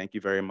me. Thank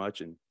you very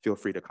much, and feel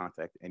free to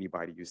contact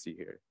anybody you see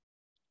here.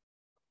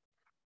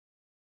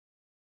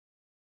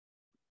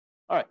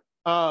 All right.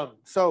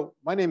 So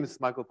my name is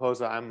Michael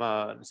Posa. I'm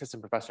an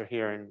assistant professor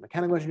here in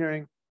mechanical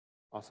engineering,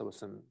 also with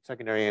some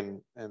secondary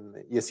in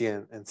ESE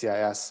and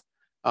CIS.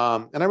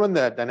 And I run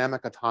the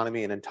Dynamic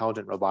Autonomy and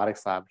Intelligent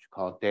Robotics Lab, which we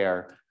call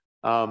DARE.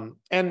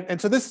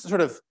 And so this sort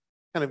of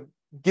kind of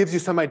gives you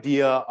some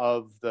idea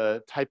of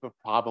the type of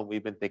problem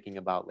we've been thinking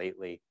about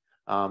lately.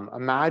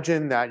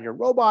 Imagine that your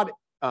robot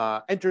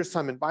enters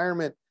some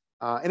environment,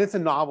 and it's a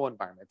novel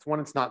environment. It's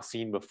one it's not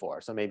seen before.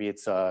 So maybe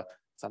it's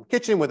some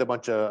kitchen with a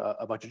bunch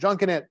of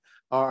junk in it,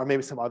 or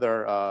maybe some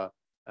other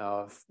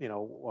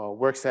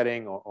work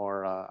setting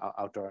or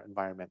outdoor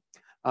environment.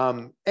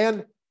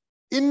 And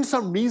in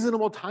some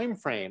reasonable time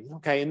frame,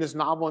 okay, in this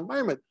novel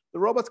environment, the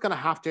robot's going to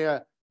have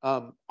to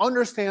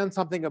understand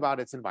something about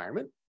its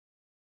environment,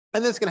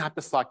 and then it's going to have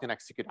to select and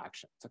execute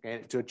actions,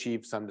 okay, to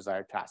achieve some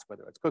desired task,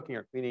 whether it's cooking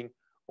or cleaning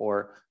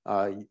or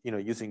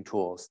using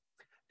tools.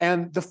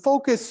 And the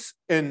focus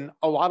in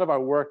a lot of our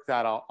work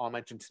that I'll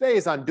mention today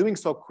is on doing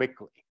so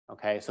quickly.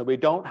 Okay, so we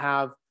don't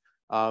have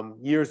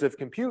years of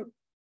compute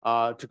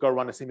to go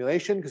run a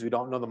simulation because we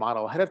don't know the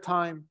model ahead of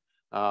time.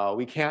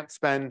 We can't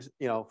spend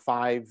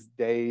 5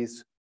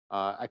 days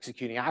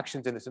executing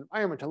actions in this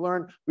environment to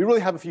learn. We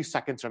really have a few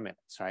seconds or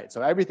minutes, right?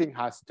 So everything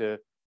has to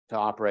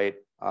operate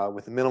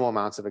with minimal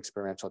amounts of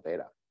experiential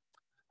data.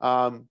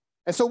 And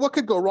so what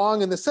could go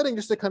wrong in this setting,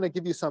 just to kind of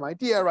give you some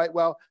idea, right?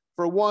 Well,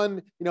 for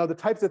one, the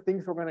types of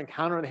things we're going to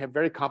encounter, they have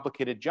very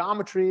complicated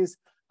geometries.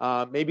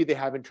 Maybe they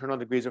have internal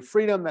degrees of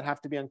freedom that have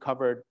to be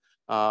uncovered,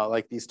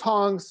 like these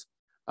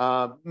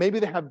maybe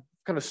they have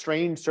kind of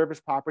strange surface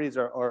properties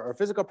or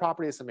physical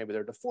properties. So maybe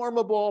they're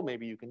deformable.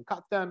 Maybe you can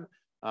cut them.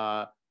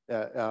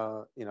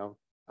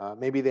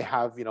 Maybe they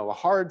have a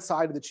hard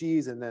side of the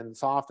cheese and then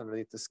soft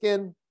underneath the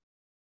skin.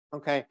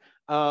 Okay,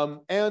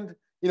 and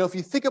if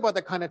you think about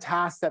the kind of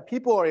tasks that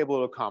people are able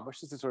to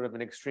accomplish, this is sort of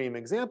an extreme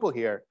example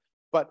here,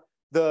 but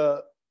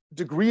the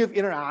degree of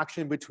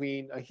interaction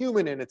between a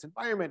human and its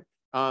environment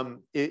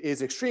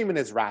is extreme and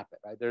is rapid,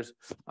 right?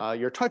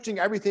 You're touching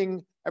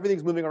everything,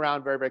 everything's moving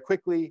around very, very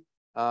quickly,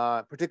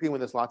 particularly when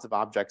there's lots of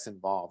objects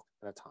involved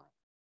at a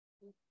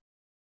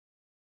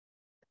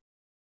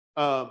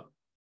time.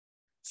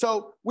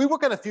 So we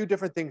work on a few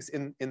different things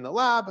in the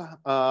lab,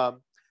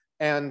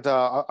 and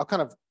I'll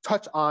kind of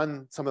touch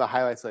on some of the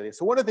highlights later.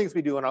 So one of the things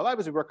we do in our lab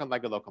is we work on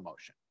Lego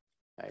locomotion.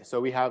 Okay, so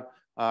we have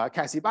a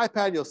Cassie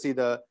biped. You'll see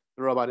the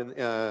robot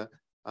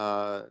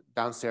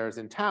downstairs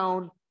in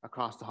town,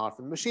 across the hall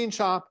from the machine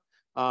shop.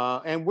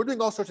 And we're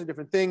doing all sorts of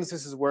different things.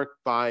 This is work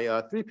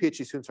by 3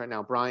 PhD students right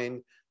now,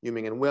 Brian,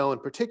 Yuming, and Will in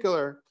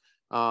particular,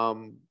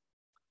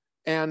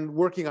 and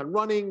working on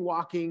running,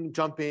 walking,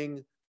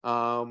 jumping,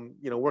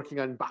 working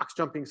on box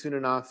jumping soon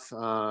enough.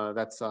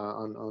 That's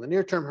on the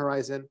near-term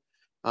horizon.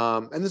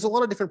 And there's a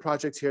lot of different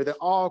projects here that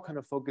all kind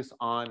of focus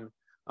on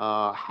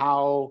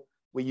how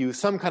we use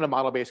some kind of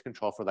model-based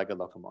control for Lego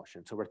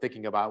locomotion. So we're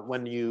thinking about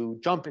when you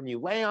jump and you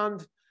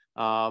land,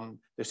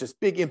 there's this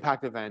big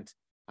impact event.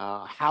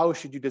 How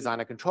should you design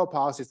a control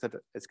policy so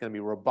that it's going to be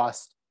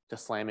robust to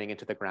slamming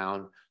into the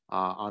ground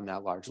on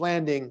that large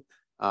landing?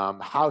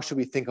 How should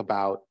we think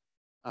about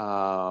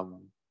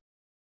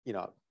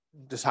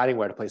deciding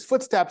where to place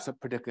footsteps,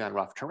 particularly on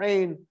rough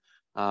terrain,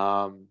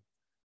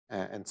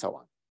 and so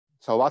on.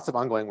 So lots of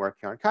ongoing work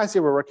here on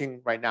Cassia. We're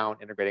working right now on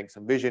integrating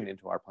some vision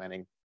into our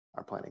planning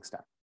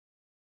stack.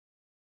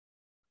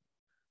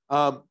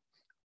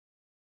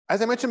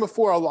 As I mentioned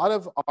before, a lot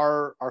of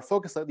our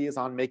focus lately is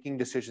on making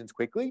decisions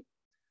quickly.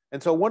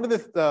 And so one of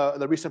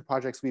the recent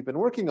projects we've been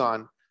working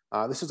on,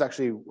 this was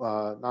actually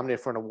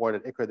nominated for an award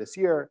at ICRA this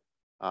year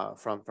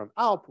from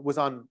ALP, was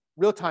on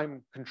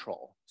real-time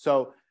control.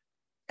 So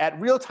at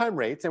real-time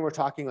rates, and we're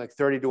talking like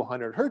 30 to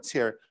 100 hertz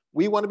here,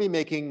 we want to be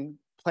making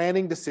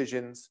planning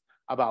decisions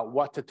about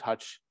what to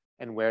touch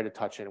and where to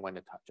touch it and when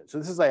to touch it. So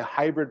this is a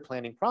hybrid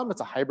planning problem.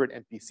 It's a hybrid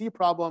MPC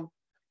problem.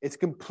 It's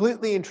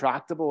completely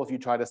intractable if you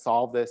try to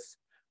solve this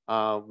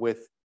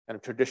with kind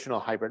of traditional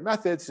hybrid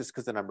methods, just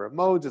because the number of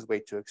modes is way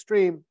too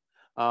extreme.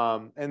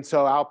 And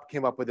so Alp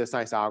came up with this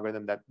nice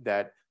algorithm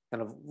that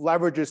kind of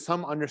leverages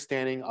some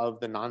understanding of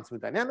the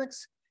non-smooth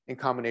dynamics in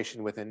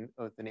combination with an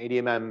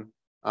ADMM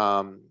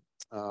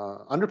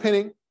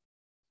underpinning.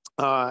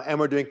 And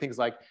we're doing things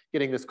like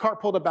getting this cart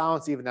pull to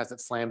balance even as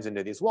it slams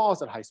into these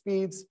walls at high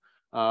speeds,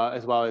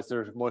 as well as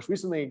there's most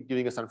recently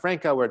doing this on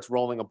Franca where it's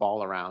rolling a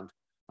ball around,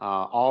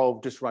 all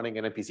just running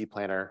an MPC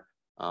planner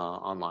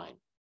online.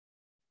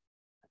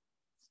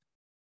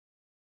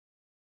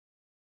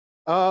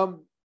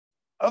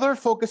 Other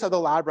focus of the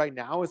lab right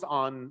now is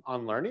on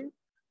learning,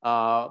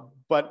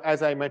 but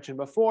as I mentioned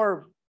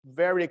before,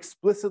 very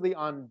explicitly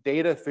on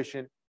data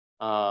efficient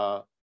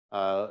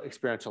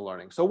experiential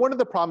learning. So one of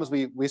the problems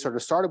we sort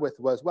of started with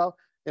was, well,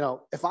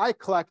 if I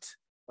collect,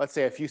 let's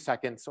say, a few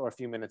seconds or a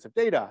few minutes of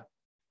data,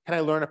 can I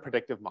learn a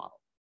predictive model,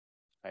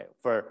 right,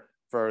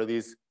 for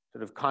these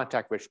sort of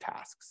contact-rich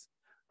tasks?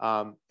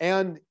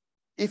 And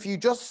if you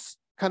just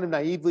kind of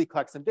naively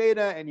collect some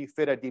data and you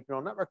fit a deep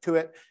neural network to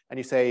it and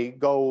you say,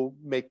 go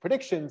make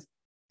predictions,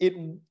 it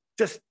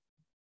just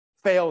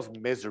fails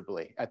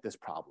miserably at this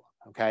problem,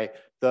 okay?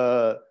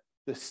 The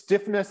the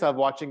stiffness of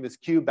watching this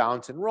cube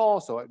bounce and roll,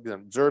 so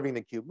observing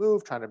the cube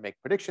move, trying to make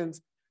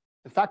predictions.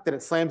 The fact that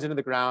it slams into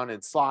the ground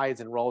and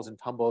slides and rolls and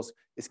tumbles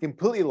is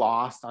completely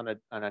lost on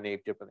a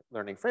deep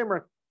learning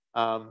framework.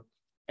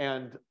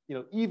 And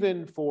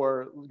even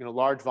for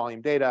large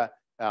volume data,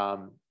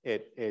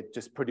 it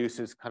just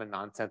produces kind of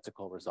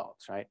nonsensical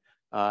results, right?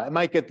 It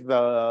might get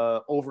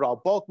the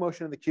overall bulk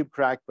motion of the cube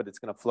correct, but it's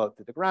going to float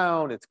through the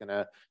ground. It's going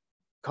to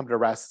come to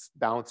rest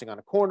bouncing on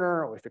a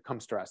corner, or if it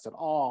comes to rest at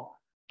all.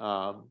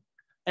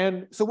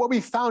 And so what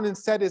we found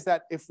instead is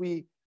that if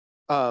we,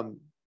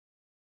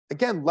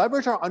 again,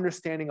 leverage our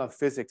understanding of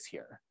physics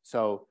here,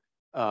 so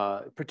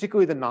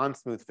particularly the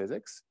non-smooth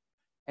physics,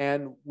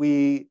 and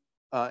we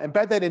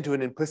embed that into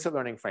an implicit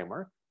learning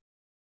framework,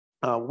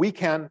 we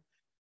can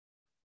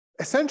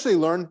essentially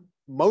learn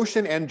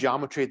motion and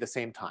geometry at the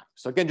same time.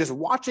 So again, just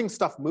watching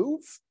stuff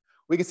move,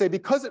 we can say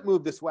because it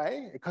moved this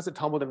way, because it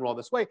tumbled and rolled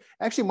this way, it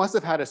actually must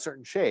have had a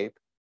certain shape.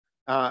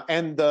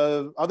 And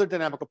the other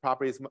dynamical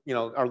properties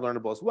are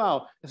learnable as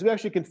well. So we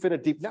actually can fit a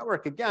deep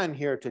network again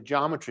here to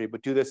geometry,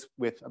 but do this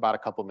with about a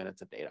couple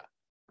minutes of data,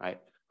 right?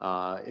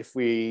 If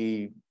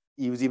we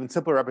use even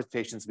simpler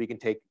representations, we can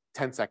take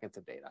 10 seconds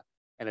of data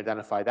and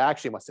identify that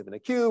actually must have been a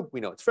cube. We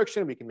know it's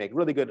friction. We can make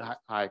really good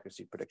high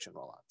accuracy prediction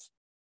rollouts.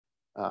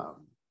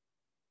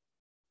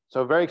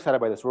 So very excited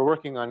by this. We're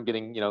working on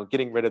getting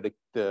rid of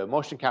the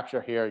motion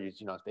capture here,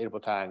 using stable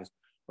tags.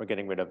 We're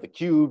getting rid of the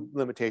cube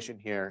limitation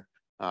here.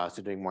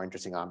 So doing more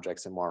interesting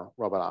objects and more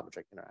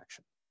robot-object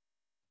interaction.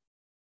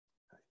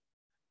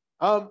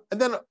 And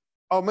then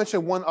I'll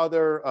mention one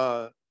other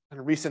kind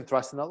of recent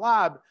thrust in the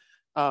lab.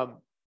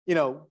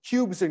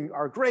 Cubes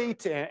are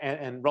great,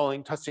 and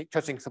rolling,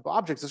 touching simple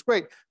objects is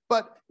great.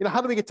 But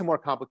how do we get to more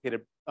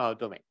complicated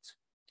domains?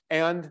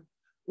 And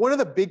one of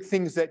the big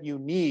things that you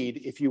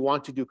need if you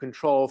want to do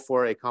control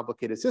for a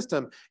complicated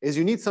system is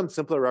you need some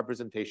simpler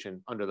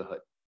representation under the hood.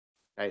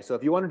 Okay? So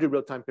if you want to do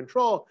real-time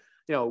control,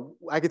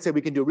 I could say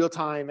we can do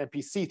real-time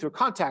MPC through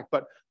contact,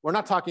 but we're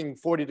not talking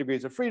 40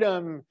 degrees of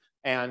freedom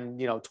and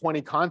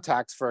 20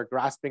 contacts for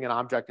grasping an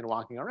object and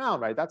walking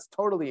around, right? That's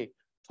totally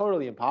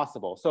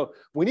impossible. So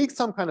we need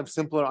some kind of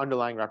simpler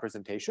underlying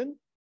representation.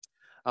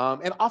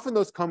 And often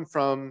those come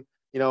from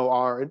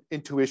our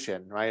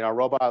intuition, right? Our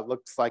robot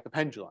looks like a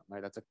pendulum,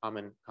 right? That's a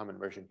common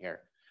version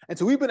here. And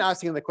so we've been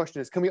asking the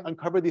question is, can we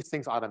uncover these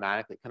things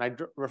automatically? Can I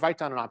write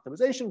down an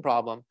optimization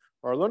problem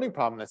or a learning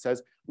problem that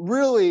says,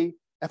 really,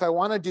 if I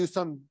want to do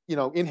some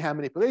in-hand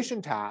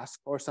manipulation task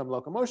or some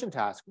locomotion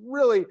task,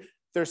 really,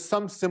 there's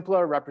some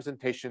simpler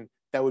representation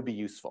that would be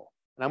useful.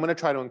 And I'm going to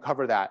try to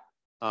uncover that,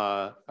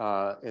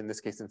 in this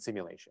case, in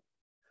simulation.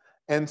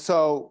 And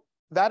so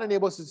that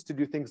enables us to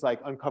do things like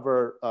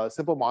uncover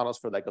simple models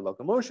for like a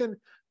locomotion,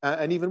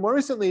 and even more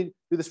recently,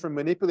 do this for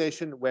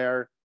manipulation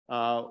where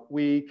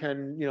we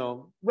can,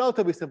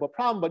 relatively simple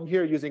problem, but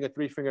here using a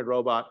 3-fingered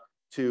robot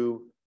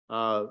to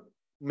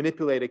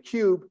manipulate a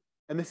cube.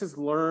 And this is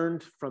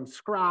learned from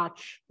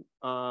scratch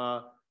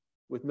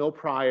with no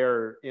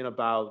prior in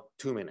about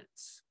 2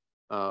 minutes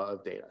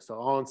of data. So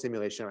all in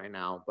simulation right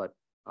now, but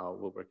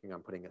we're working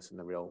on putting this in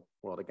the real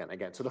world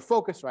again. So the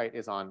focus, right,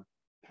 is on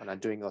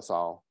doing this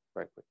all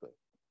very quickly.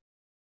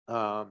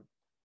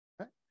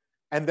 Okay.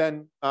 And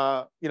then,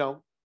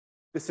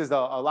 this is a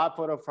lab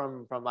photo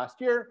from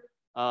last year.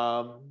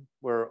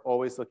 We're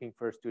always looking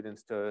for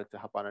students to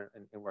hop on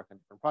and work on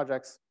different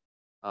projects.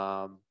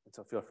 And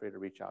so feel free to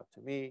reach out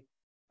to me.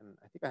 And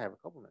I think I have a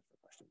couple minutes for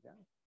questions. Yeah.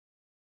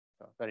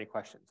 So if there are any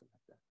questions, I'm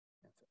happy to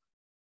answer.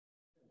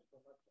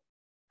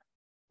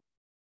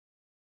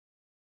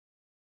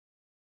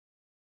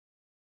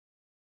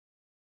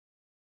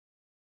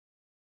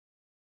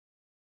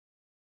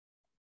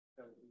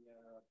 So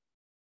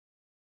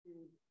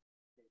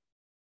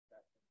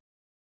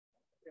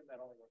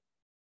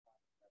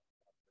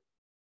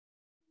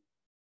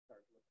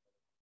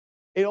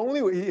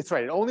it's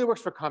right. It only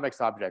works for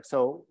convex objects.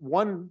 So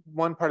one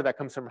part of that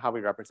comes from how we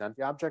represent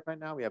the object right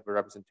now. We have a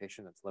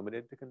representation that's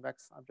limited to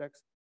convex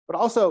objects. But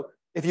also,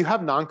 if you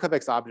have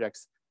non-convex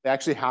objects, they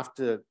actually have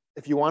to,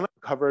 if you want to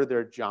cover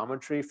their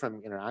geometry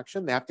from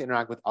interaction, they have to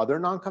interact with other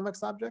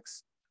non-convex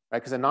objects, right?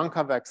 Because a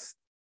non-convex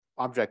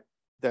object,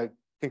 the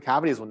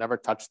concavities will never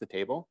touch the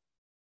table,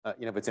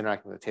 if it's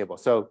interacting with the table.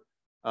 So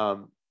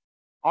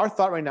our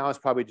thought right now is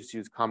probably just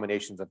use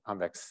combinations of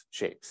convex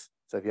shapes.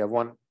 So if you have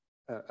one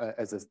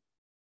as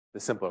the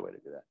simpler way to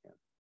do that. Yeah.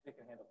 They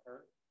can handle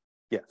curves?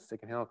 Yes, they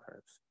can handle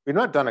curves. We've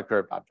not done a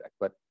curved object,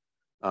 but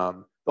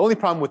the only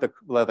problem with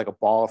like a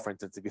ball, for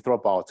instance, if you throw a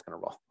ball, it's going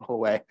to roll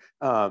away.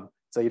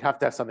 So you'd have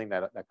to have something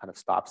that kind of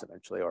stops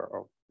eventually,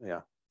 or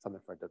something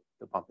for it to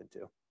bump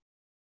into.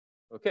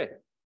 Okay,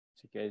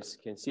 so you guys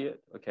can see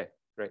it. Okay,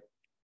 great.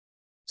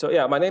 So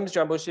yeah, my name is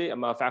Jianbo Shi.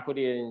 I'm a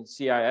faculty in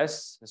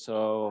CIS.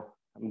 So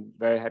I'm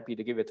very happy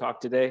to give a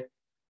talk today.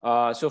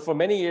 So for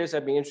many years,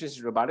 I've been interested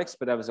in robotics,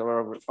 but I was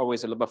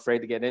always a little afraid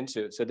to get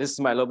into. So this is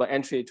my little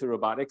entry to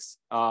robotics.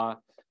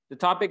 The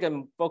topic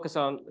I'm focused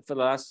on for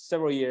the last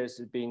several years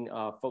has been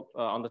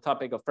on the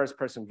topic of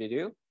first-person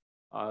video.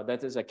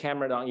 That is a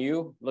camera on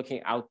you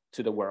looking out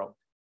to the world.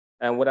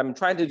 And what I'm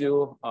trying to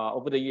do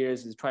over the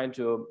years is trying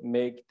to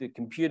make the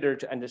computer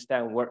to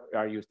understand what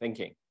are you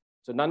thinking.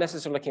 So not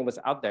necessarily looking what's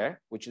out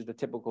there, which is the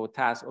typical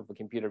task of a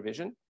computer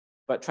vision,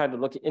 but try to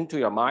look into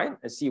your mind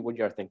and see what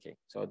you're thinking.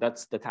 So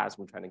that's the task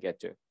we're trying to get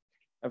to.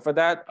 And for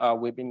that,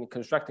 we've been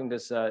constructing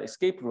this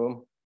escape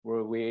room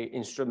where we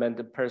instrument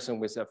the person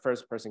with a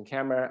first-person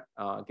camera,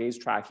 gaze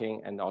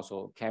tracking, and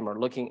also camera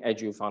looking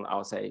at you from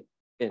outside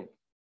in.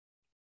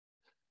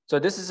 So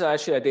this is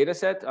actually a data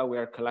set we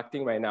are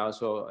collecting right now.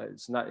 So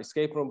it's not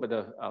escape room, but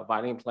a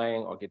violin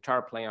playing or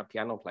guitar playing or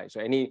piano playing. So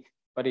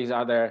anybody's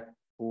out there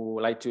who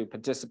would like to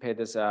participate in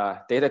this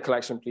data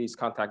collection, please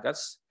contact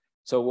us.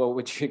 So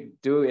what you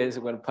do is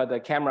we're gonna put the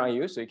camera on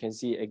you so you can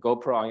see a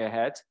GoPro on your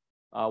head.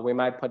 We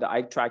might put the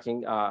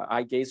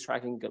eye gaze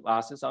tracking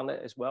glasses on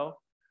it as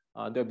well.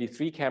 There'll be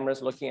 3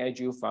 cameras looking at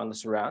you from the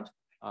surround.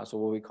 So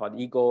what we call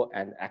Eagle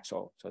and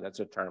Exo. So that's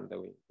a term that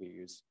we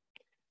use.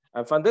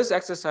 And from this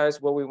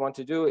exercise, what we want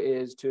to do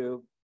is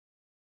to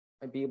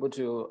be able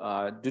to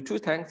do 2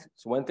 things.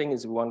 So one thing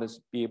is we want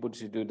to be able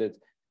to do the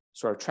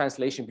sort of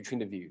translation between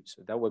the views.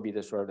 So that would be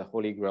the sort of the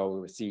holy grail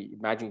we would see.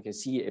 Imagine you can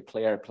see a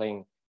player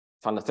playing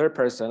from the third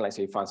person, like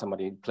say you find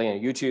somebody playing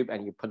on YouTube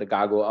and you put the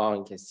goggle on,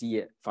 you can see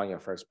it from your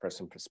first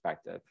person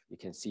perspective. You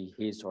can see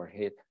his or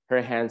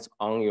her hands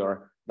on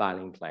your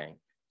violin playing.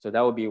 So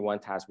that would be one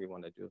task we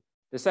want to do.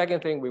 The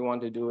second thing we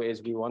want to do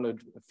is we want to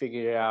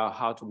figure out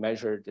how to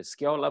measure the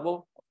skill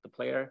level of the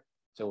player.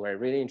 So we're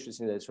really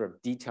interested in the sort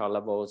of detail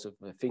levels of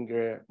the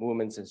finger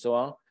movements and so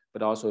on,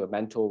 but also a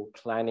mental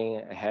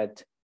planning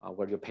ahead,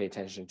 what you pay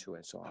attention to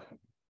and so on.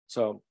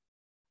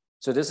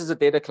 So this is a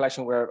data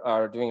collection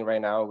we're doing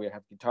right now. We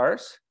have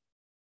guitars.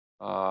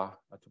 Not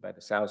too bad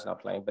the sound's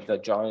not playing,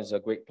 but John is a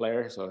great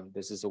player. So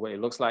this is the way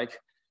it looks like.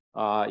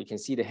 You can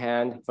see the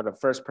hand for the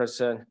first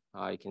person.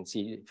 You can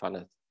see from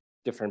a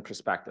different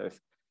perspective.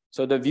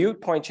 So the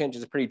viewpoint change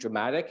is pretty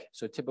dramatic.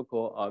 So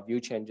typical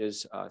view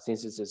changes,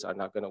 synthesis are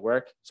not gonna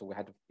work. So we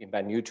had to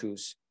invent new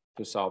tools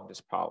to solve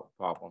this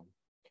problem.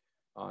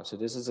 So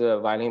this is a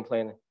violin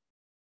playing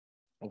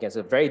against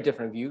a very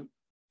different view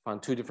from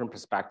 2 different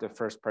perspectives.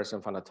 First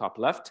person from the top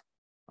left.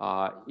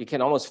 You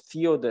can almost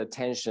feel the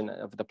tension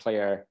of the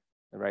player,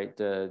 right?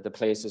 The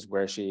places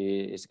where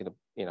she is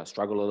gonna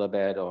struggle a little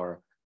bit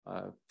or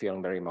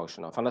feeling very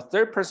emotional. From the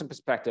third person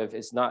perspective,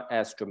 it's not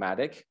as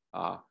dramatic,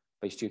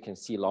 but you can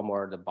see a lot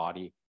more of the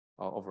body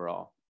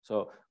overall.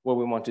 So what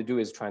we want to do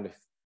is trying to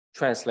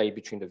translate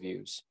between the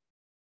views.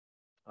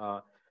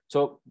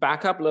 So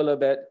back up a little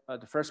bit,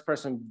 the first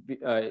person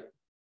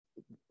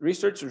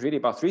research is really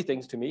about 3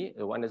 things to me.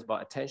 The one is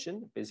about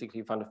attention.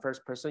 Basically from the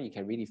first person, you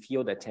can really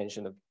feel the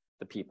attention of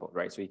the people,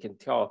 right? So you can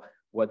tell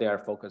what they are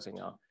focusing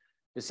on.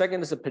 The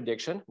second is a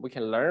prediction. We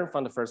can learn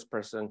from the first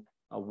person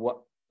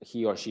what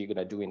he or she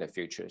gonna do in the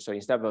future. So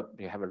instead of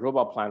you have a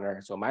robot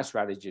planner, so my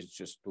strategy is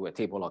just do a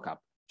table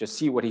lookup. Just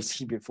see what he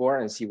seen before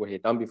and see what he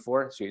done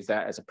before. So use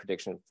that as a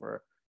prediction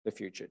for the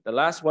future. The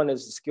last one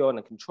is the skill and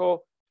the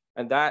control.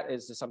 And that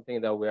is something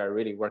that we are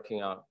really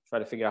working on, try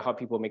to figure out how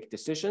people make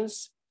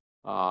decisions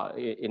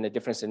in a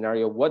different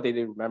scenario, what they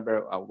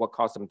remember, what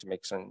caused them to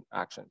make certain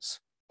actions.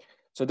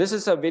 So this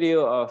is a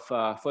video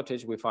of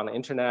footage we found on the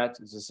internet.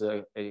 This is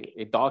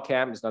a dog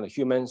cam. It's not a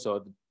human,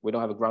 so we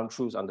don't have a ground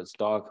truth on this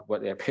dog,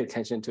 what they pay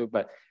attention to,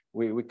 but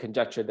we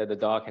conjectured that the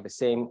dog had the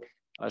same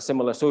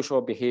similar social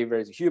behavior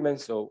as a human.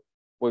 So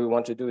what we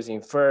want to do is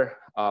infer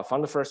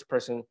from the first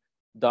person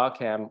dog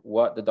cam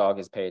what the dog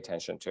is paying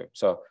attention to.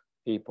 So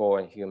people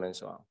and humans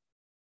so on.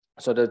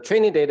 So the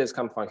training data has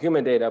come from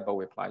human data, but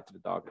we apply it to the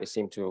dog. It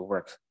seemed to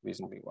work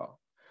reasonably well.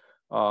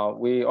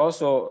 We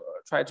also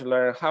try to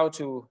learn how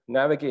to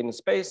navigate in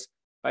space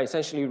by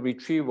essentially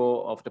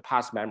retrieval of the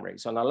past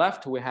memories. So on the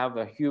left, we have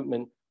a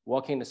human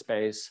walking in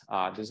space.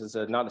 This is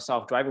not a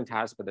self-driving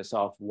task, but a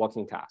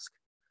self-walking task.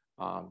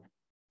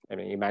 I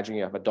mean, imagine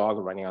you have a dog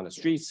running on the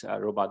streets, a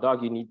robot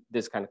dog, you need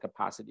this kind of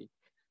capacity.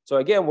 So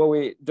again, what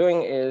we're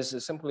doing is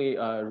simply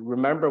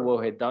remember what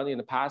we had done in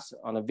the past.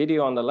 On the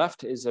video on the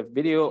left is a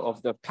video of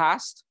the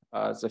past,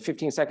 so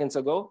 15 seconds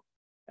ago.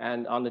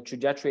 And on the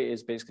trajectory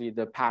is basically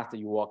the path that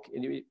you walk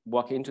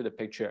into the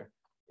picture,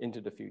 into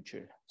the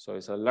future. So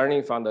it's a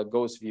learning from the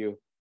ghost view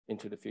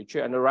into the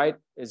future. And the right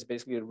is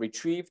basically a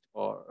retrieved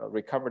or a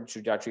recovered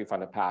trajectory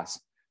from the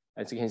past.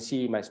 As you can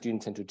see, my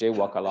students tend to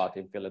jaywalk a lot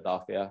in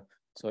Philadelphia.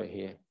 So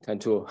he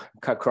tend to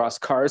cut across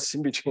cars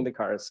in between the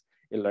cars.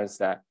 It learns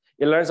that.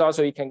 It learns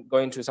also you can go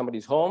into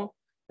somebody's home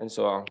and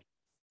so on.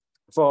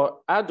 For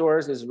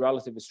outdoors, it's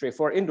relatively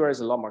straightforward. Indoors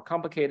is a lot more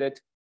complicated.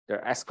 There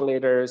are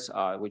escalators,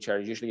 which are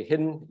usually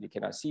hidden. You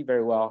cannot see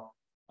very well.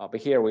 But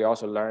here we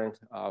also learned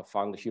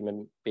from the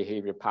human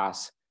behavior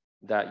paths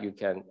that you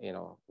can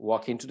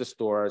walk into the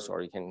stores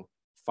or you can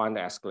find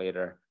the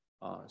escalator.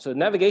 So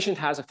navigation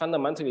task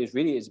fundamentally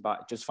is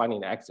about just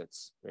finding the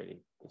exits,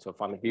 really. So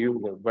from the view,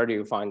 where do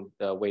you find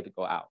the way to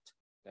go out?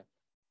 Okay.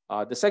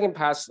 The second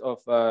pass of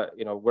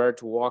where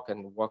to walk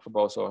and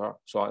walkable, so on,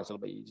 is a little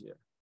bit easier.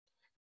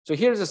 So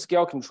here's a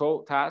scale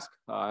control task.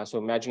 So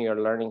imagine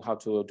you're learning how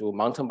to do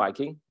mountain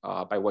biking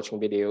by watching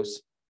videos.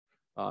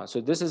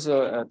 So this is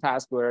a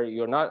task where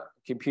you're not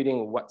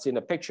computing what's in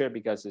the picture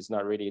because it's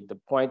not really the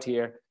point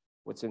here.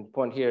 What's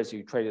important here is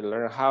you try to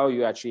learn how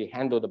you actually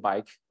handle the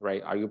bike,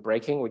 right? Are you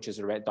braking, which is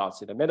the red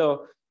dots in the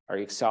middle? Are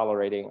you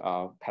accelerating,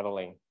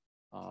 pedaling,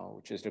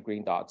 which is the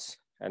green dots?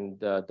 And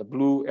the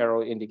blue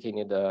arrow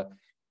indicating the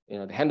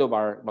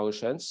handlebar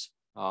motions.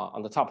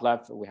 On the top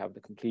left, we have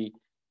the complete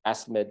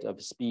estimate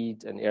of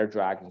speed and air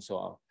drag and so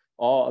on,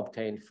 all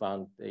obtained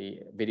from the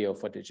video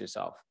footage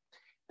itself.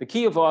 The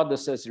key of all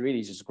this is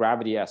really just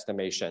gravity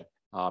estimation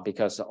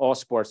because all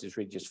sports is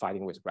really just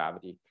fighting with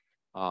gravity.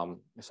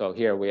 So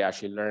here we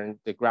actually learn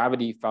the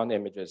gravity from the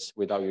images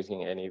without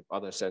using any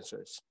other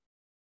sensors.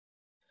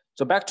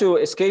 So back to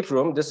escape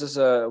room, this is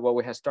what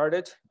we have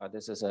started.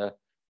 This is an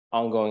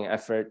ongoing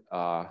effort,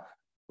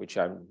 which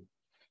I'm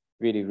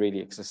really, really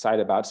excited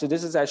about. So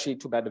this is actually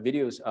too bad the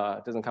videos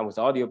doesn't come with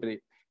audio, but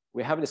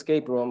we have an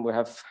escape room. We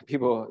have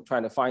people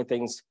trying to find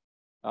things.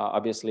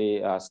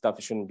 Obviously,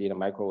 stuff shouldn't be in a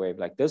microwave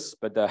like this,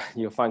 but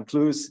you'll find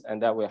clues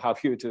and that will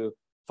help you to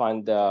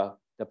find the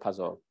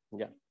puzzle.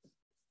 Yeah.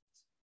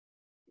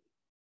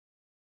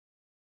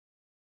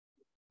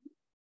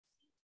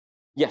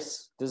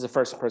 Yes, this is a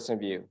first person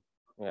view.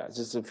 Yeah, this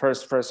is the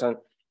first person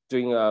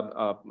doing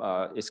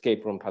a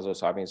escape room puzzle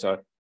solving. So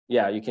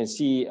yeah, you can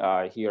see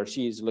he or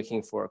she is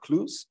looking for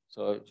clues.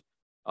 So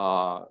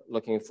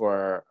looking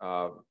for,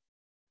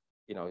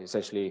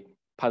 essentially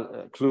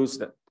clues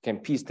that can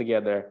piece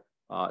together.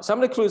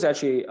 Some of the clues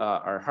actually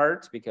are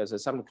hard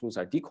because some of the clues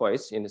are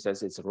decoys in the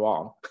sense it's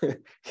wrong. You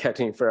have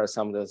to infer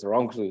some of those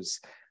wrong clues,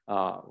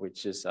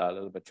 which is a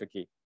little bit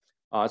tricky.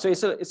 So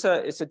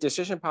it's a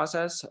decision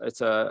process.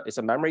 It's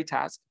a memory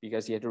task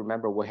because you have to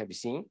remember what have you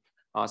seen.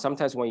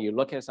 Sometimes when you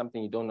look at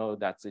something, you don't know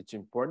that it's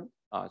important.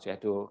 So you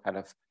have to kind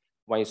of,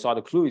 when you saw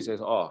the clue, you say,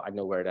 oh, I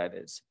know where that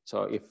is.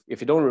 So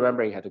if you don't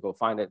remember, you have to go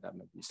find it. That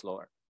might be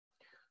slower.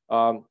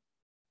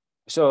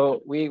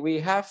 So we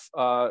have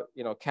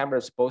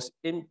cameras both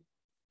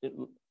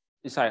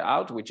inside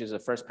out, which is the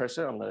first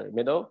person on the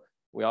middle.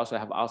 We also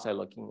have outside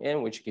looking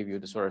in, which give you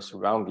the sort of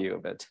surround view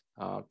of it.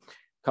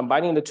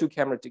 Combining the two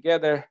cameras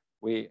together,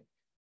 we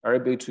are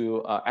able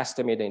to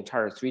estimate the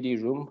entire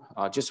 3D room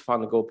just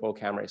from the GoPro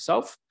camera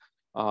itself.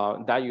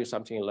 That use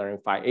something you learn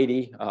in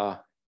 580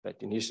 that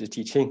Dinesh is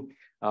teaching.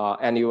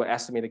 And you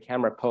estimate the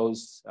camera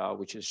pose,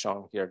 which is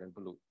shown here in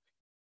blue.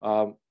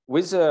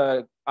 With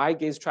the eye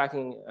gaze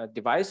tracking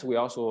device, we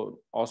also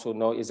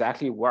know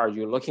exactly where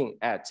you're looking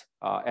at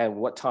and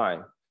what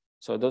time.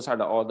 So those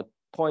are all the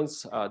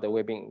points that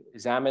we're being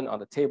examined on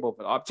the table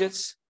of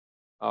objects.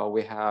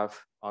 We have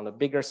on a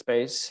bigger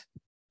space.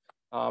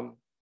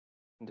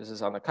 This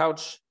is on the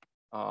couch.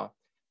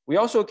 We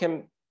also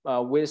can,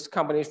 with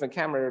combination of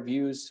camera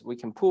views, we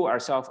can pull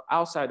ourselves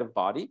outside of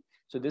body.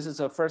 So this is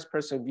a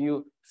first-person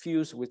view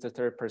fused with the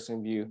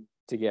third-person view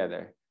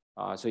together.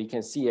 So you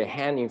can see a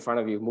hand in front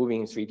of you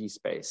moving in 3D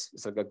space.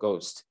 It's like a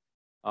ghost.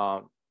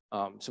 So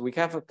we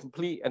can have a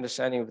complete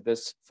understanding of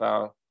this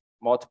from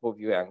multiple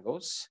view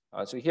angles.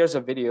 So here's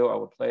a video I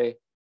will play.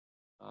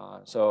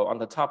 So on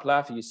the top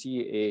left, you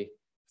see a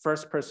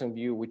first-person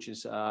view, which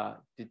is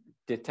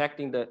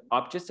detecting the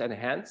objects and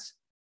hands,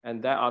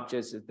 and that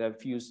object is then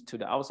fused to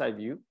the outside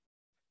view.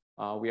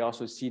 We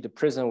also see the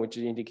prism, which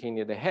is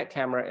indicating the head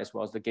camera as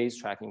well as the gaze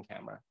tracking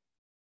camera.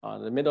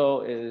 The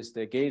middle is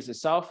the gaze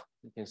itself.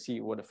 You can see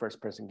what the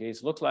first-person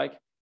gaze looks like.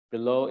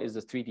 Below is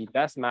the 3D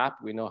depth map.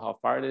 We know how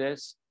far it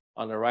is.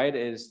 On the right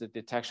is the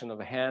detection of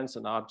hands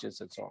and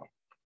objects and so on.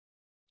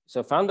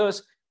 So from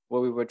those,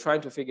 what we were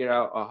trying to figure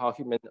out how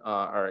humans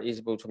are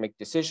able to make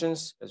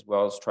decisions, as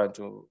well as trying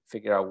to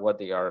figure out what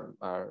they are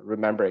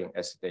remembering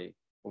as they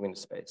move into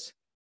space.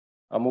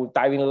 We'll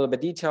dive in a little bit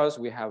details.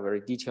 We have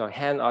very detailed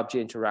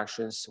hand-object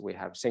interactions. We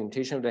have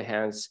segmentation of the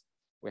hands.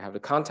 We have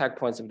the contact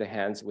points of the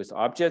hands with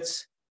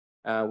objects.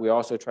 We're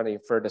also trying to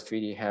infer the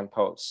 3D hand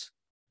pose.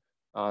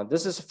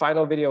 This is the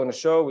final video on the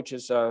show, which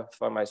is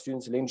from my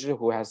student Linzhi,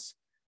 who has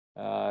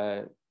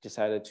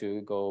decided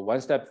to go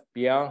one step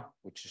beyond,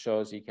 which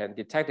shows you can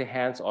detect the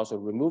hands, also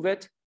remove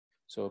it.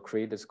 So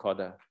create this called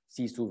a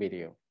see-through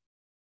video.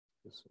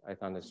 I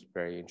found this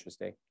very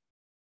interesting.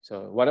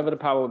 So whatever the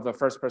power of the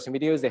first-person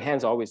video is, the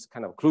hands always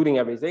kind of including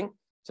everything.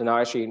 So now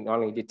actually not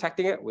only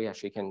detecting it, we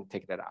actually can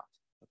take that out.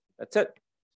 That's it.